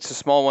 It's a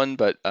small one,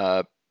 but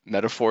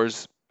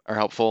metaphors are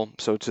helpful.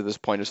 So to this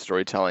point of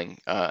storytelling,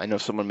 I know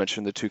someone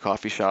mentioned the two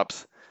coffee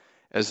shops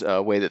as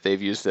a way that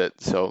they've used it.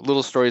 So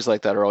little stories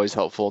like that are always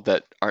helpful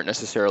that aren't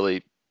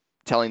necessarily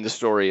telling the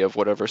story of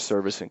whatever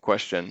service in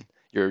question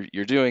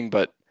you're doing,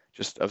 but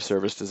just of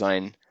service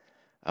design,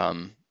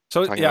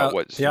 So talking about yeah,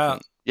 what's yeah.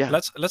 different. Yeah,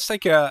 Let's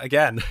take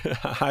again.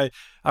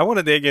 I want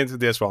to dig into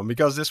this one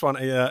because this one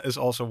is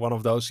also one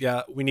of those.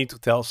 Yeah, we need to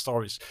tell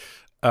stories.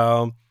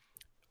 Um,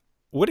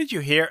 what did you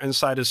hear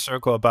inside the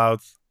circle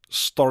about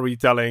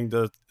storytelling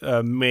that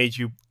made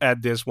you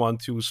add this one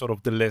to sort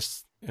of the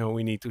list?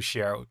 We need to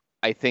share.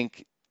 I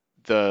think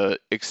the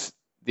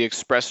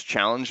express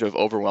challenge of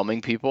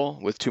overwhelming people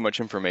with too much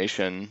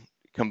information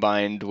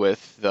combined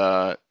with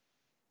the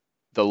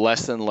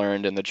lesson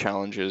learned and the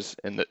challenges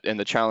and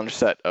the challenge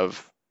set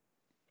of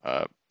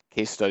uh,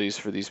 case studies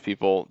for these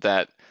people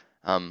that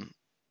um,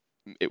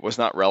 it was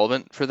not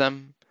relevant for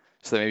them.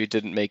 So they maybe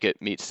didn't make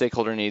it meet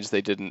stakeholder needs.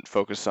 They didn't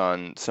focus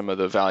on some of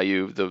the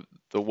value, the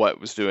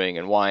what was doing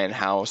and why and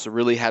how. So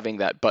really having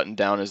that buttoned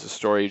down as a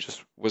story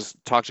just was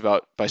talked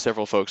about by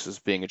several folks as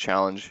being a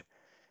challenge.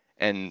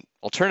 And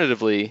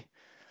alternatively,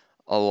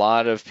 a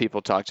lot of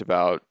people talked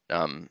about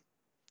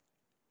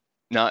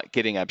not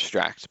getting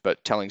abstract,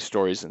 but telling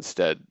stories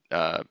instead.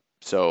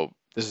 So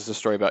this is a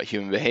story about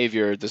human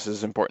behavior. This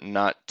is important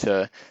not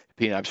to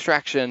be an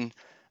abstraction.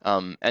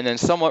 And then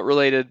somewhat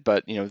related,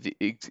 but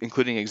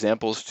including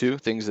examples too,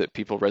 things that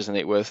people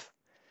resonate with.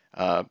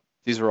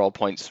 These were all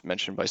points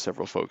mentioned by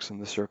several folks in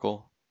the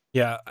circle.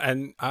 Yeah,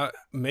 and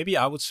maybe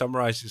I would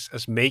summarize this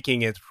as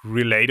making it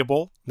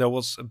relatable. That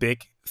was a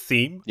big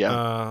theme.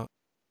 Yeah.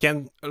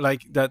 Can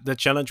like that the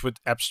challenge with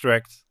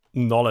abstract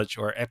knowledge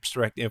or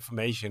abstract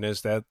information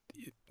is that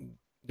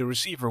the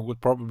receiver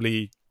would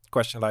probably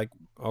question like,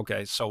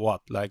 okay, so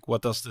what? Like,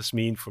 what does this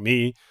mean for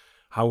me?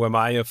 How am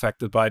I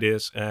affected by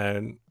this?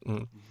 And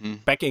Mm-hmm.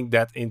 packing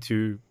that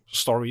into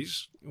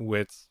stories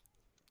with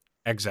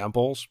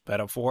examples,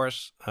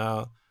 metaphors,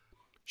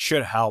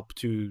 should help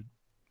to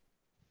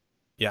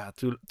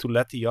to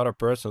let the other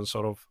person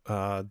sort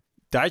of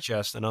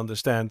digest and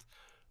understand.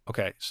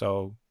 Okay,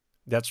 so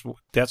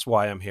that's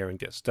why I'm hearing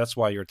this. That's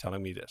why you're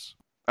telling me this.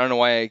 I don't know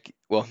why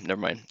well,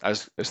 never mind. I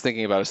was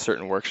thinking about a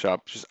certain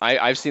workshop.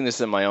 I've seen this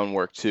in my own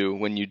work too.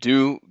 When you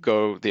do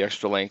go the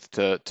extra length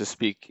to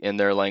speak in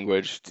their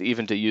language,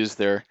 even to use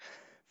their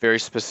very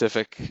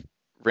specific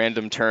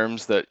random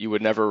terms that you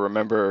would never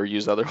remember or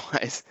use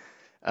otherwise.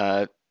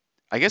 Uh,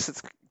 I guess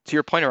it's to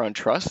your point around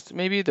trust,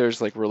 maybe there's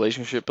like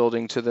relationship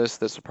building to this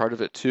that's a part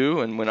of it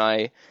too. And when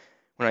I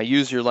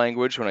use your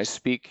language, when I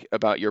speak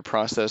about your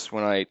process,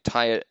 when I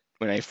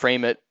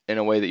frame it in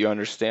a way that you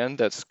understand,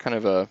 that's kind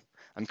of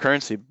I'm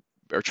currency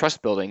or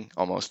trust building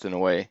almost in a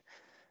way.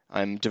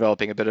 I'm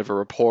developing a bit of a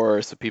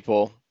rapport so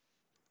people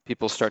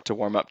start to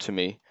warm up to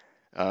me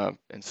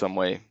in some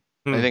way.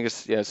 I Hmm. think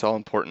it's all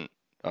important.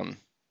 Um,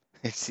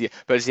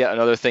 but it's yet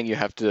another thing you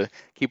have to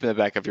keep in the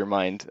back of your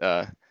mind.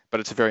 But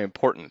it's a very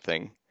important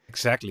thing.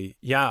 Exactly.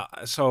 Yeah.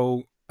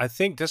 So I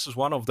think this is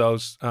one of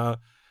those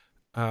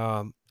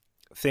um,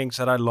 things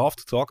that I love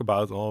to talk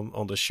about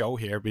on the show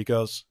here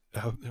because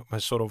my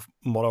sort of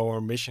motto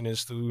or mission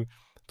is to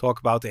talk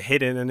about the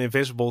hidden and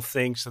invisible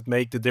things that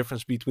make the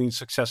difference between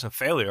success and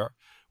failure,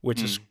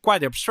 which is Mm,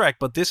 quite abstract.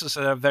 But this is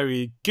a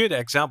very good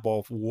example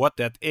of what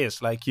that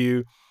is. Like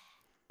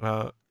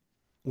uh,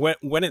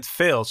 when it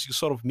fails, you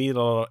sort of meet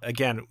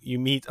again. You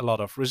meet a lot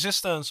of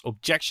resistance,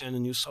 objection,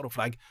 and you sort of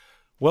like,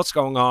 what's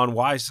going on?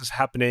 Why is this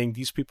happening?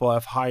 These people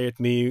have hired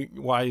me.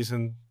 Why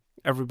isn't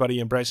everybody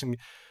embracing me?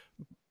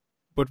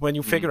 But when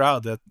you mm, figure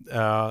out that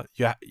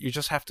you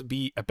just have to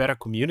be a better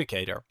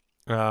communicator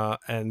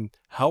and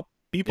help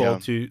people yeah,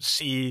 to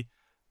see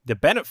the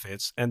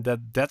benefits, and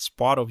that's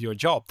part of your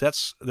job.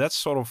 That's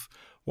sort of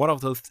one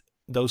of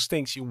those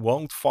things you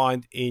won't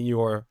find in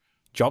your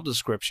job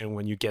description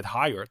when you get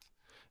hired,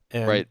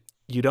 and right.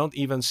 you don't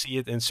even see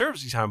it in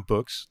service design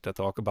books that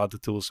talk about the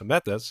tools and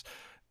methods.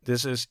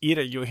 This is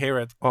either you hear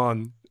it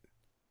on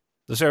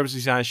the Service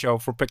Design Show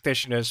for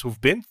practitioners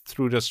who've been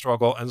through the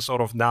struggle and sort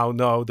of now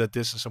know that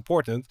this is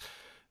important,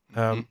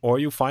 or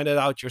you find it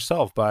out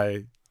yourself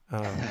by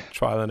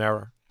trial and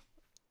error.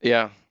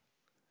 Yeah,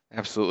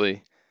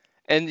 absolutely.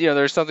 And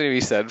there's something to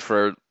be said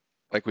for,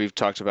 like we've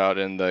talked about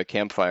in the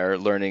campfire,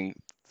 learning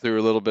through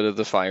a little bit of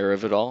the fire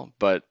of it all.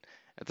 But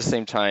at the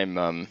same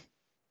time,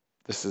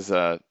 this is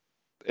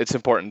it's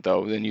important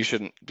though, and you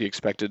shouldn't be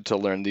expected to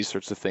learn these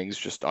sorts of things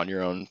just on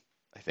your own,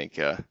 I think.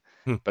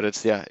 But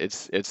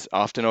it's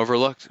often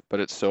overlooked, but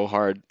it's so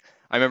hard.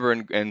 I remember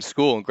in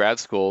school, in grad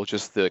school,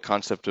 just the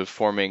concept of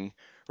forming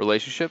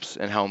relationships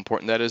and how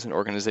important that is in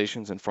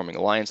organizations and forming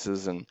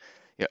alliances, and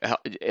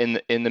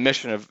in the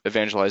mission of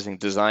evangelizing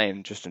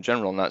design just in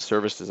general, not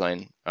service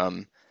design.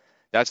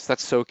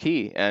 That's so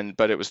key.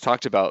 But it was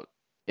talked about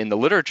in the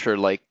literature,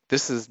 like,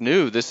 this is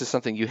new. This is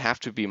something you have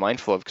to be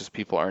mindful of because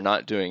people are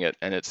not doing it,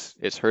 and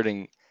it's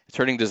hurting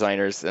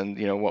designers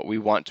and what we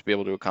want to be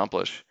able to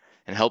accomplish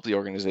and help the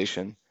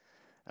organization.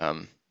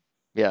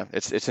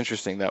 It's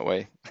interesting that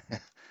way.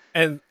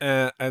 And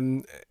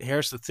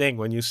here's the thing: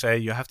 when you say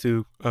you have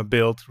to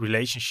build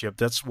relationship,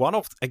 that's one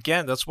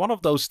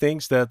of those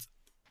things that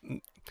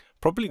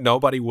probably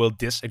nobody will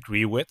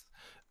disagree with.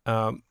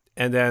 And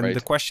then Right.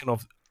 the question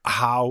of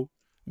how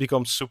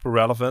becomes super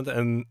relevant,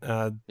 and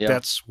Yeah.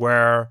 that's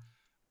where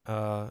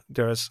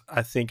there is,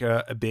 I think,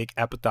 a big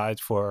appetite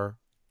for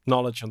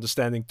knowledge,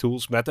 understanding,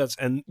 tools, methods,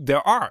 and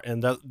there are,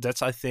 and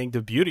that's I think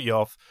the beauty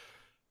of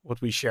what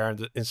we share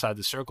inside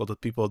the circle, that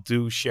people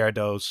do share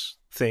those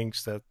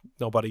things that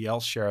nobody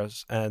else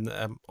shares, and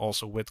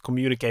also with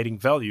communicating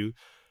value.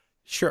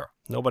 Sure,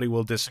 nobody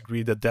will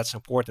disagree that that's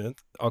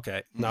important.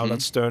 Okay, now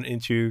let's turn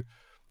into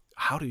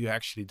how do you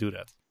actually do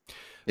that?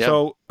 Yeah.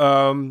 So,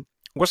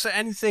 was there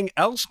anything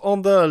else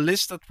on the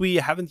list that we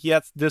haven't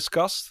yet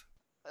discussed?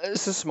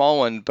 It's a small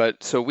one,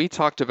 but so we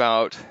talked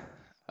about,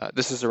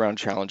 this is around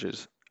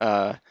challenges.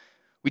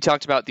 We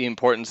talked about the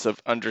importance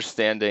of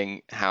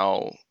understanding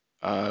how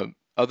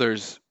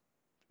others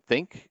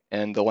think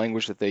and the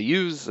language that they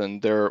use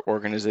and their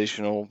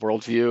organizational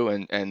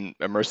worldview, and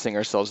immersing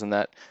ourselves in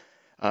that.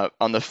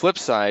 On the flip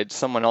side,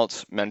 someone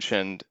else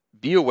mentioned,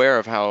 be aware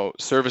of how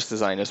service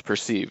design is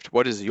perceived.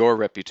 What is your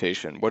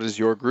reputation? What is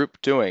your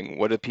group doing?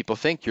 What do people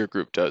think your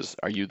group does?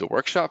 Are you the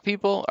workshop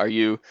people? Are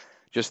you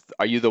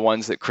the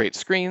ones that create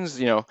screens?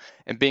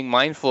 And being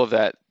mindful of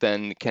that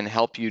then can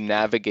help you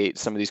navigate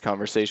some of these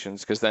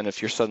conversations, because then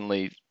if you're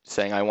suddenly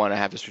saying, I want to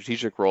have a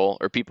strategic role,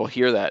 or people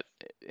hear that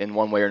in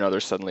one way or another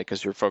suddenly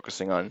because you're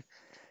focusing on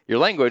your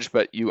language,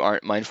 but you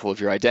aren't mindful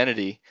of your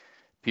identity,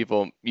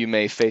 you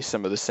may face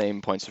some of the same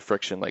points of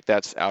friction, like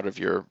that's out of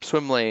your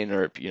swim lane,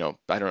 or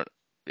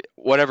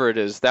whatever it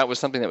is. That was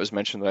something that was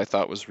mentioned that I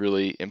thought was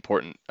really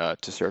important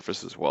to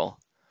surface as well.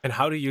 And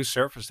how do you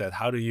surface that?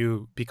 How do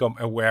you become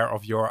aware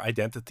of your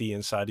identity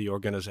inside the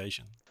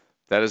organization?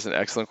 That is an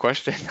excellent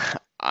question.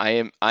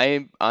 I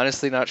am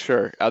honestly not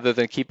sure, other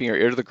than keeping your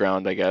ear to the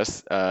ground, I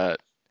guess.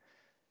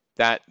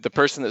 That the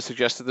person that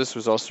suggested this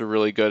was also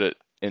really good at,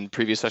 in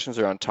previous sessions,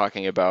 around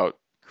talking about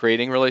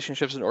creating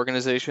relationships in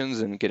organizations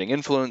and getting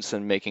influence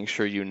and making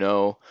sure you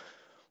know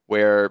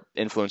where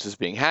influence is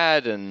being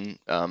had, and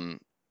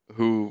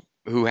who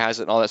has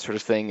it and all that sort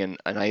of thing. And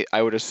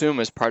I would assume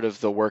as part of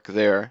the work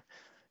there,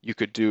 you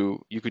could do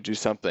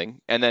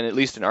something. And then, at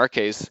least in our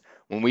case,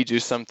 when we do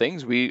some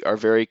things, we are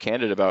very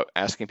candid about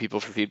asking people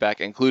for feedback,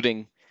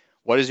 including,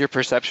 what is your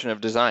perception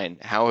of design?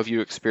 How have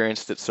you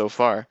experienced it so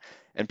far?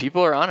 And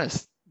people are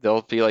honest.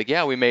 They'll be like,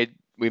 yeah, we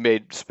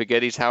made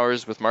spaghetti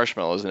towers with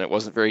marshmallows and it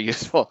wasn't very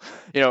useful,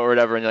 or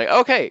whatever. And you're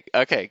like,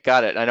 okay,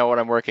 got it. I know what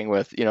I'm working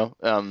with,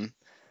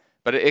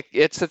 but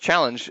it's a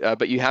challenge,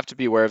 but you have to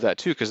be aware of that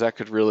too, because that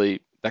could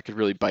really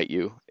bite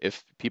you.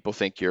 If people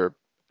think you're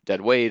dead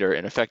weight or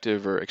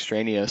ineffective or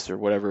extraneous or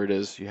whatever it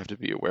is, you have to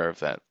be aware of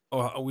that.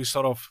 Or we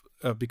sort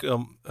of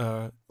become,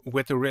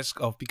 with the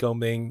risk of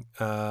becoming,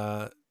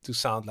 to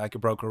sound like a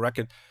broken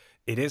record,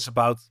 it is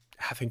about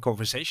having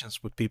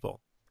conversations with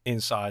people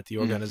inside the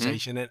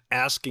organization and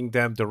asking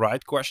them the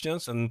right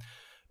questions. And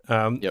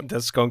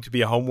that's going to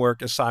be a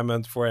homework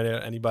assignment for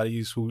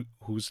anybody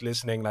who's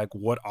listening. Like,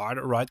 what are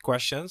the right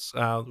questions?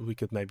 We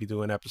could maybe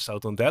do an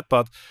episode on that.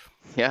 But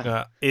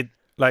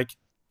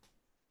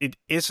it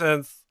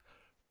isn't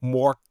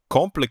more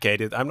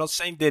complicated. I'm not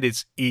saying that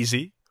it's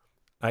easy.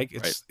 Like,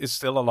 it's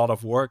still a lot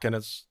of work, and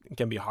it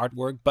can be hard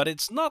work, but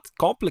it's not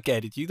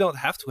complicated. You don't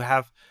have to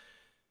have.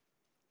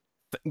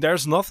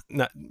 There's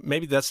nothing.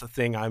 Maybe that's the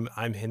thing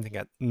I'm hinting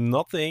at.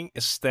 Nothing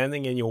is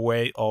standing in your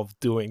way of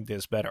doing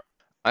this better.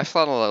 I've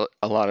thought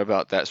a lot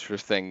about that sort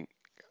of thing.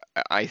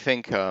 I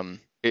think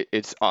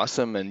it's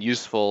awesome and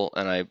useful,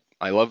 and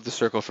I love the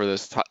circle for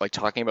this,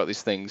 talking about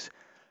these things.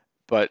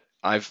 But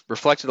I've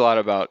reflected a lot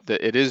about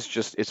that.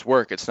 It's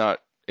work. It's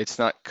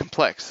not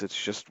complex. It's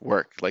just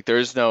work. Like,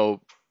 there's no.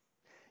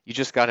 You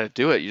just got to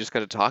do it. You just got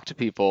to talk to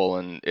people,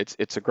 and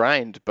it's a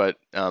grind. But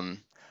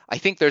I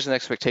think there's an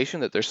expectation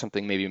that there's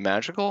something maybe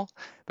magical,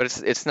 but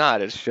it's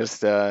not. It's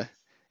just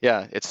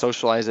it's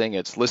socializing.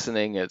 It's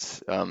listening.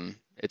 It's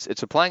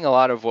applying a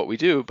lot of what we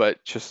do,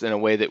 but just in a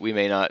way that we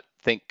may not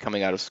think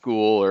coming out of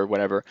school or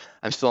whatever.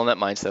 I'm still in that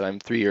mindset. I'm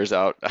 3 years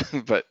out,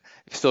 but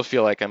I still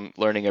feel like I'm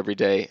learning every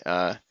day.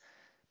 But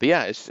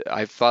yeah,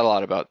 I've thought a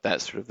lot about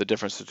that, sort of the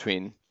difference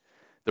between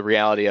the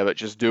reality of it,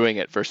 just doing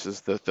it,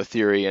 versus the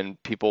theory.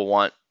 And people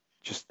want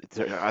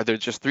are there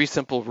just three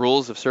simple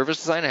rules of service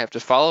design I have to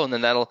follow, and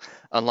then that'll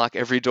unlock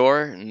every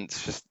door? And it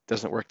just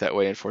doesn't work that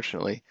way,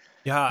 unfortunately.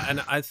 Yeah,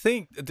 and I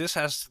think this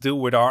has to do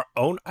with our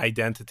own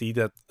identity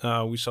that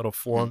we sort of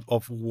formed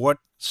of what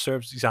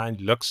service design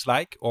looks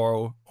like,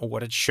 or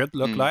what it should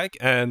look like.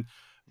 And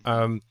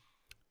I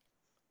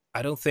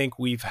don't think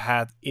we've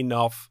had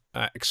enough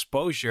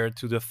exposure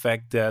to the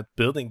fact that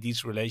building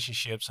these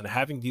relationships and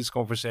having these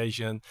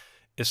conversations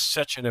is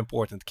such an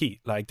important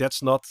key. Like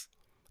that's not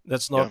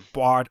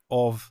part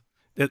of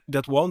that.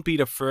 That won't be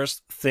the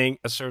first thing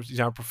a service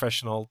design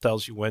professional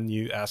tells you when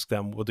you ask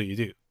them, "What do you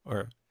do?"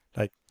 Or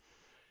like,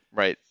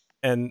 right.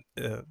 And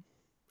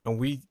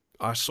we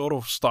are sort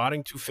of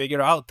starting to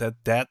figure out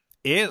that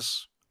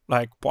is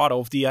like part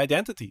of the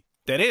identity.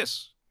 That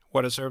is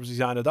what a service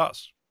designer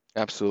does.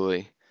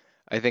 Absolutely.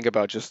 I think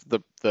about just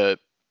the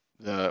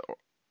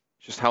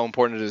just how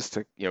important it is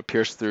to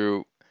pierce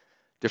through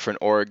different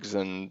orgs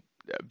and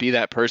be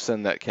that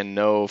person that can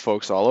know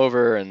folks all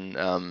over,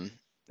 and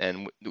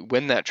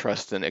win that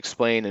trust and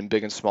explain in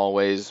big and small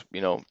ways,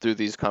 through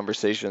these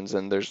conversations.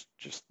 And there's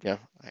just,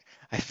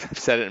 I've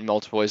said it in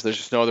multiple ways. There's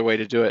just no other way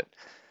to do it.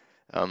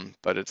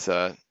 But it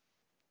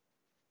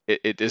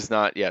is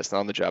not, it's not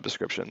on the job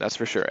description. That's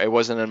for sure. It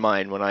wasn't in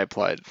mine when I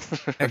applied.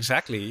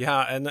 Exactly.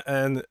 Yeah.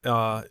 And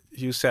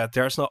you said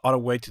there's no other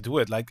way to do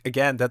it. Like,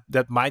 again,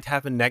 that might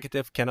have a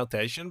negative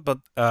connotation, but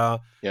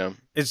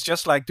it's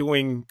just like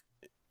doing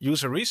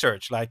user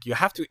research. Like you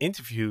have to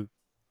interview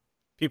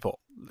people,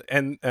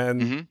 and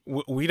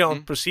we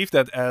don't perceive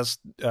that as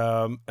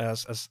a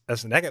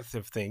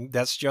negative thing.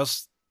 That's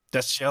just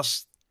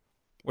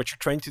what you're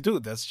trained to do.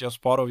 That's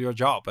just part of your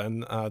job,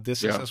 and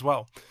this is as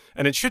well.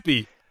 And it should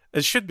be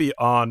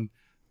on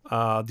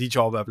the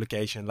job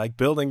application, like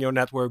building your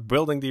network,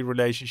 building the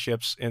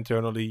relationships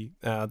internally.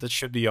 That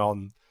should be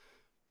on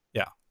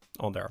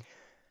there.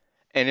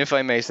 And if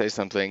I may say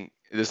something,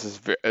 this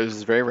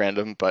is very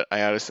random, but I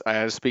had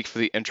to speak for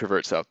the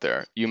introverts out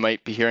there. You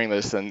might be hearing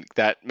this, and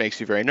that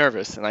makes you very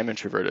nervous. And I'm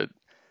introverted,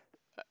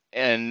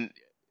 and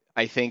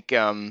I think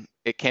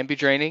it can be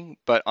draining.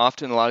 But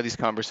often, a lot of these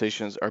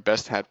conversations are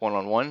best had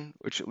one-on-one,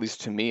 which, at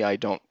least to me, I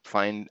don't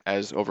find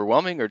as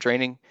overwhelming or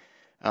draining.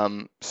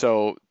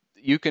 So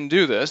you can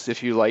do this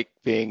if you like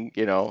being,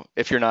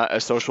 if you're not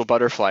a social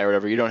butterfly or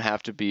whatever. You don't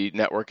have to be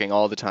networking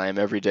all the time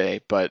every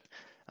day, but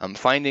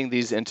finding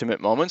these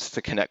intimate moments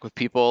to connect with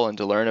people and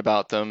to learn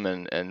about them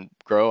and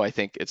grow, I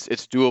think it's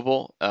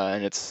doable,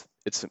 and it's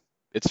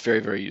very,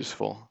 very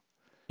useful.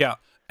 Yeah,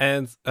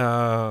 and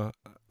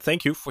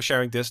thank you for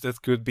sharing this. That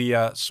could be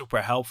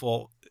super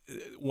helpful.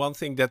 One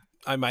thing that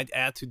I might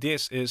add to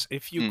this is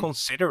if you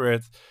consider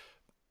it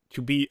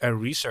to be a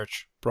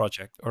research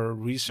project or a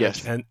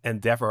research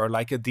endeavor,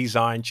 like a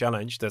design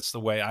challenge. That's the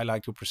way I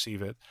like to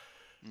perceive it.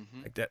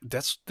 Like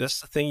that's the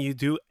thing you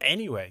do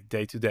anyway,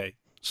 day to day.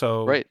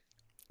 So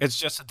it's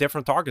just a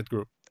different target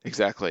group.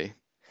 Exactly.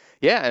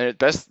 Yeah, and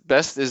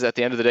best is at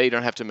the end of the day, you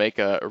don't have to make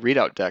a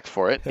readout deck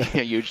for it.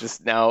 You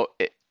just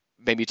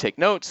maybe take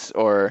notes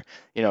or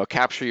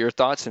capture your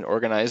thoughts and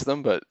organize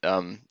them. But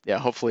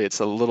hopefully it's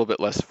a little bit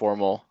less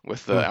formal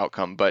with the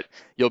outcome, but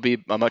you'll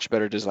be a much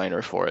better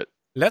designer for it.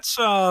 Let's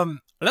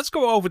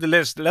go over the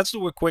list. Let's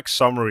do a quick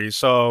summary.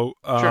 So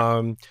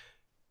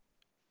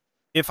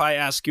if I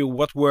ask you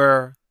what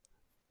are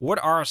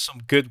some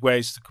good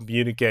ways to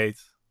communicate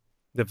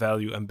the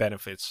value and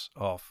benefits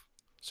of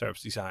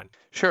service design?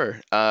 Sure.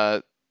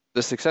 The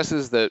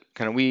successes that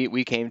kind of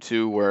we came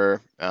to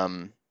were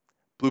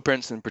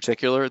blueprints in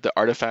particular. The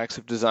artifacts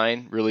of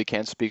design really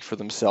can speak for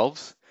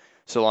themselves,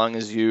 so long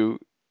as you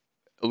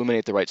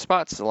illuminate the right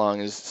spots, so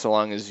long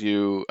as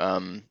you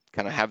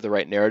kind of have the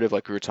right narrative,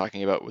 like we were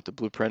talking about with the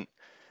blueprint.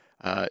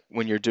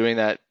 When you're doing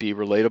that, be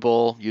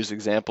relatable, use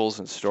examples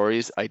and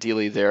stories,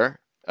 ideally their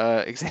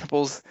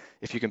examples.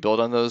 If you can build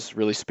on those,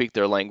 really speak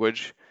their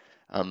language,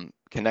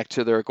 connect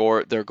to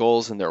their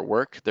goals and their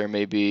work. There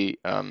may be,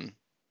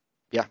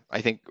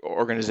 I think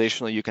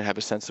organizationally you can have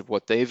a sense of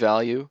what they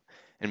value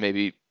and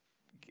maybe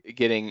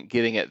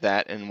getting at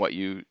that in what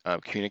you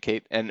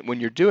communicate. And when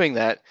you're doing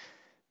that,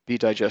 be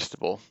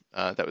digestible.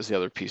 That was the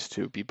other piece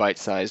too. Be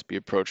bite-sized, be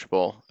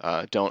approachable,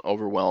 don't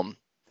overwhelm,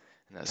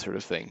 and that sort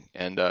of thing.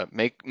 And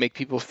make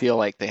people feel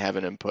like they have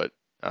an input,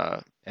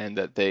 and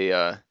that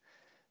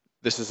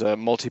this is a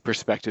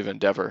multi-perspective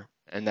endeavor,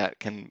 and that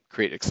can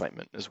create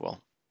excitement as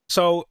well.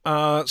 So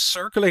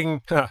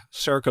circling back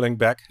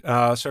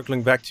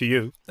to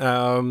you,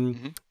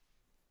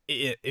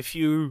 if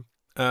you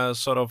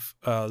sort of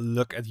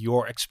look at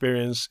your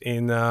experience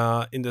in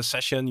the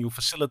session, you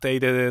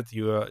facilitated it,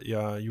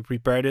 you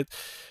prepared it.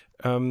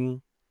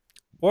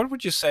 What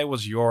would you say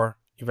was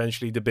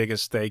eventually the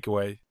biggest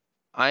takeaway?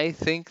 I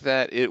think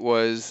that it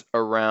was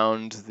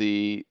around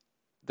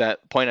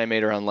that point I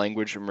made around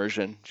language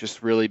immersion,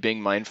 just really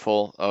being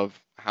mindful of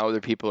how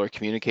other people are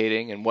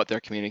communicating and what they're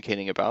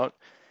communicating about,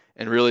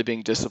 and really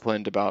being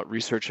disciplined about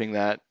researching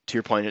that. To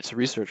your point, it's a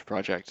research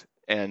project.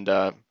 And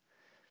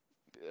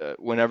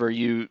whenever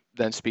you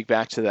then speak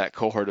back to that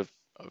cohort of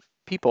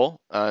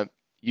people,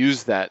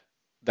 use that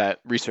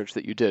research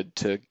that you did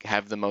to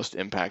have the most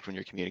impact when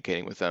you're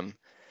communicating with them.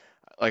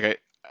 Like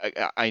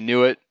I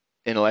knew it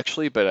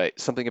intellectually, but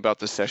something about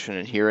the session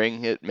and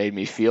hearing it made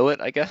me feel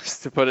it, I guess,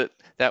 to put it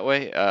that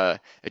way.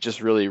 It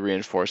just really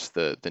reinforced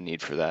the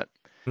need for that.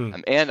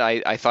 And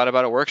I thought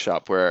about a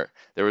workshop where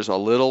there was a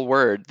little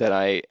word that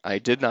I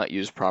did not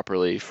use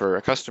properly for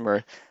a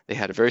customer. They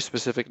had a very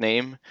specific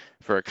name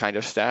for a kind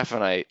of staff,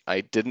 and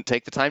I didn't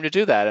take the time to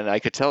do that, and I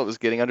could tell it was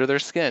getting under their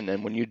skin.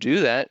 And when you do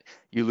that,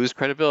 you lose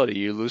credibility,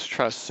 you lose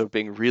trust. So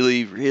being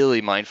really,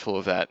 really mindful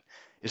of that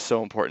is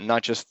so important,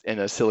 not just in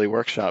a silly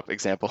workshop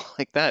example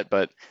like that,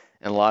 but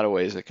in a lot of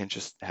ways it can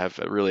just have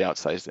a really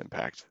outsized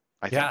impact,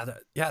 I think.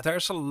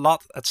 There's a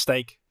lot at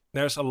stake.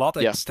 There's a lot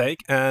at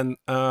stake. And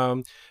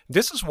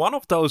this is one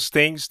of those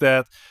things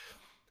that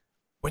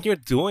when you're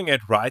doing it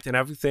right and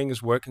everything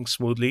is working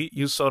smoothly,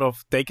 you sort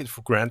of take it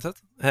for granted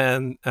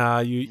and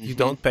you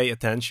don't pay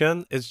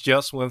attention. It's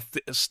just when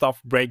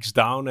stuff breaks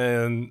down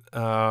and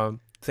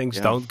things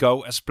don't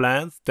go as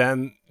planned,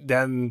 then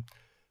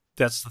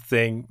that's the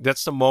thing.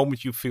 That's the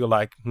moment you feel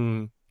like,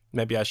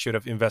 maybe I should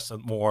have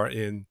invested more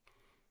in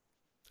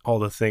all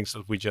the things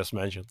that we just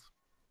mentioned.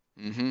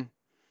 And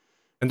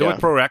do it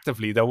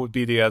proactively. That would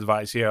be the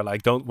advice here.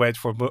 Like, don't wait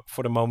for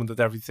the moment that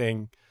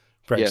everything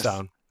breaks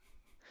down.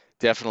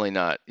 Definitely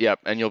not. Yep.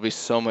 And you'll be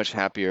so much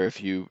happier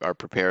if you are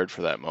prepared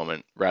for that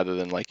moment rather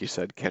than, like you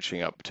said,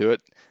 catching up to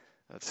it.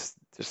 That's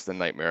just a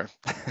nightmare.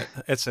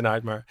 It's a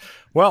nightmare.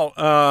 Well,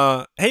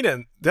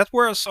 Hayden, that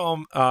were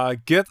some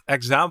good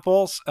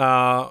examples.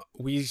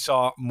 We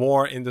saw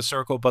more in the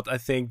circle, but I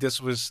think this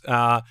was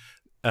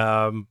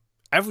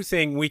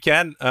everything we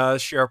can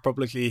share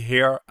publicly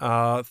here.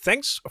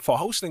 Thanks for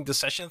hosting the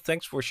session.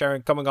 Thanks for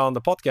coming on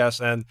the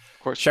podcast and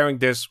sharing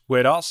this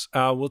with us.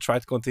 We'll try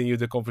to continue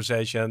the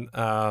conversation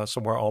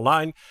somewhere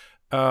online.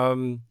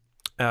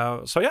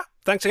 Thanks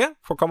again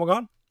for coming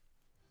on.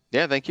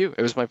 Yeah, thank you.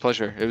 It was my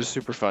pleasure. It was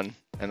super fun,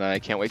 and I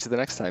can't wait to the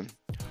next time.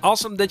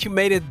 Awesome that you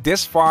made it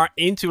this far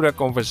into the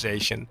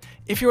conversation.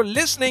 If you're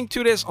listening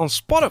to this on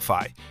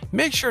Spotify,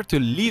 make sure to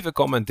leave a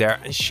comment there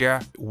and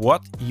share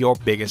what your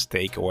biggest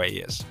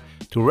takeaway is.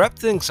 To wrap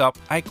things up,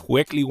 I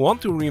quickly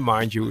want to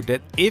remind you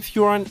that if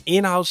you're an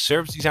in-house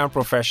service design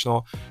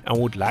professional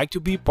and would like to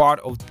be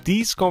part of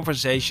these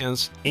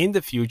conversations in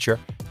the future,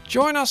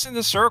 join us in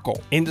the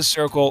circle. In the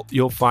circle,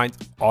 you'll find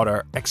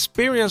other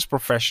experienced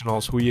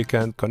professionals who you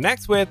can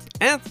connect with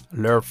and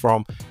learn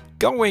from,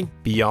 going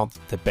beyond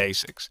the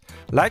basics.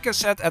 Like I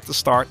said at the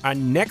start, our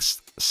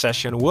next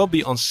session will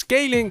be on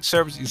scaling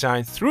service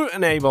design through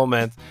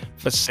enablement,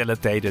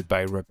 facilitated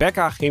by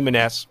Rebecca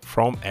Jimenez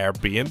from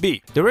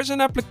Airbnb. There is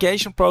an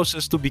application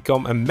process to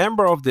become a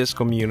member of this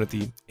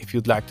community. If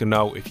you'd like to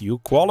know if you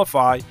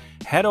qualify,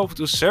 head over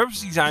to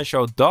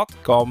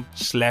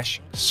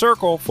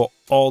servicedesignshow.com/circle for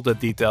all the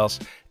details,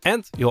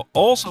 and you'll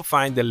also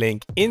find the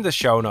link in the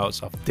show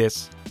notes of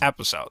this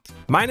episode.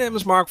 My name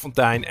is Mark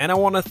Fontijn, and I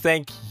want to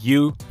thank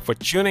you for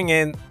tuning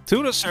in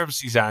to the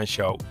Service Design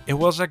Show. It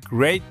was a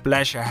great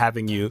pleasure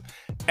having you.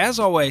 As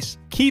always,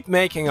 keep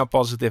making a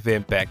positive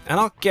impact, and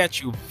I'll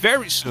catch you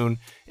very soon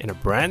in a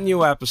brand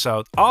new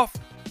episode of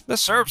the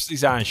Service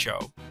Design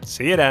Show.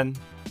 See you then.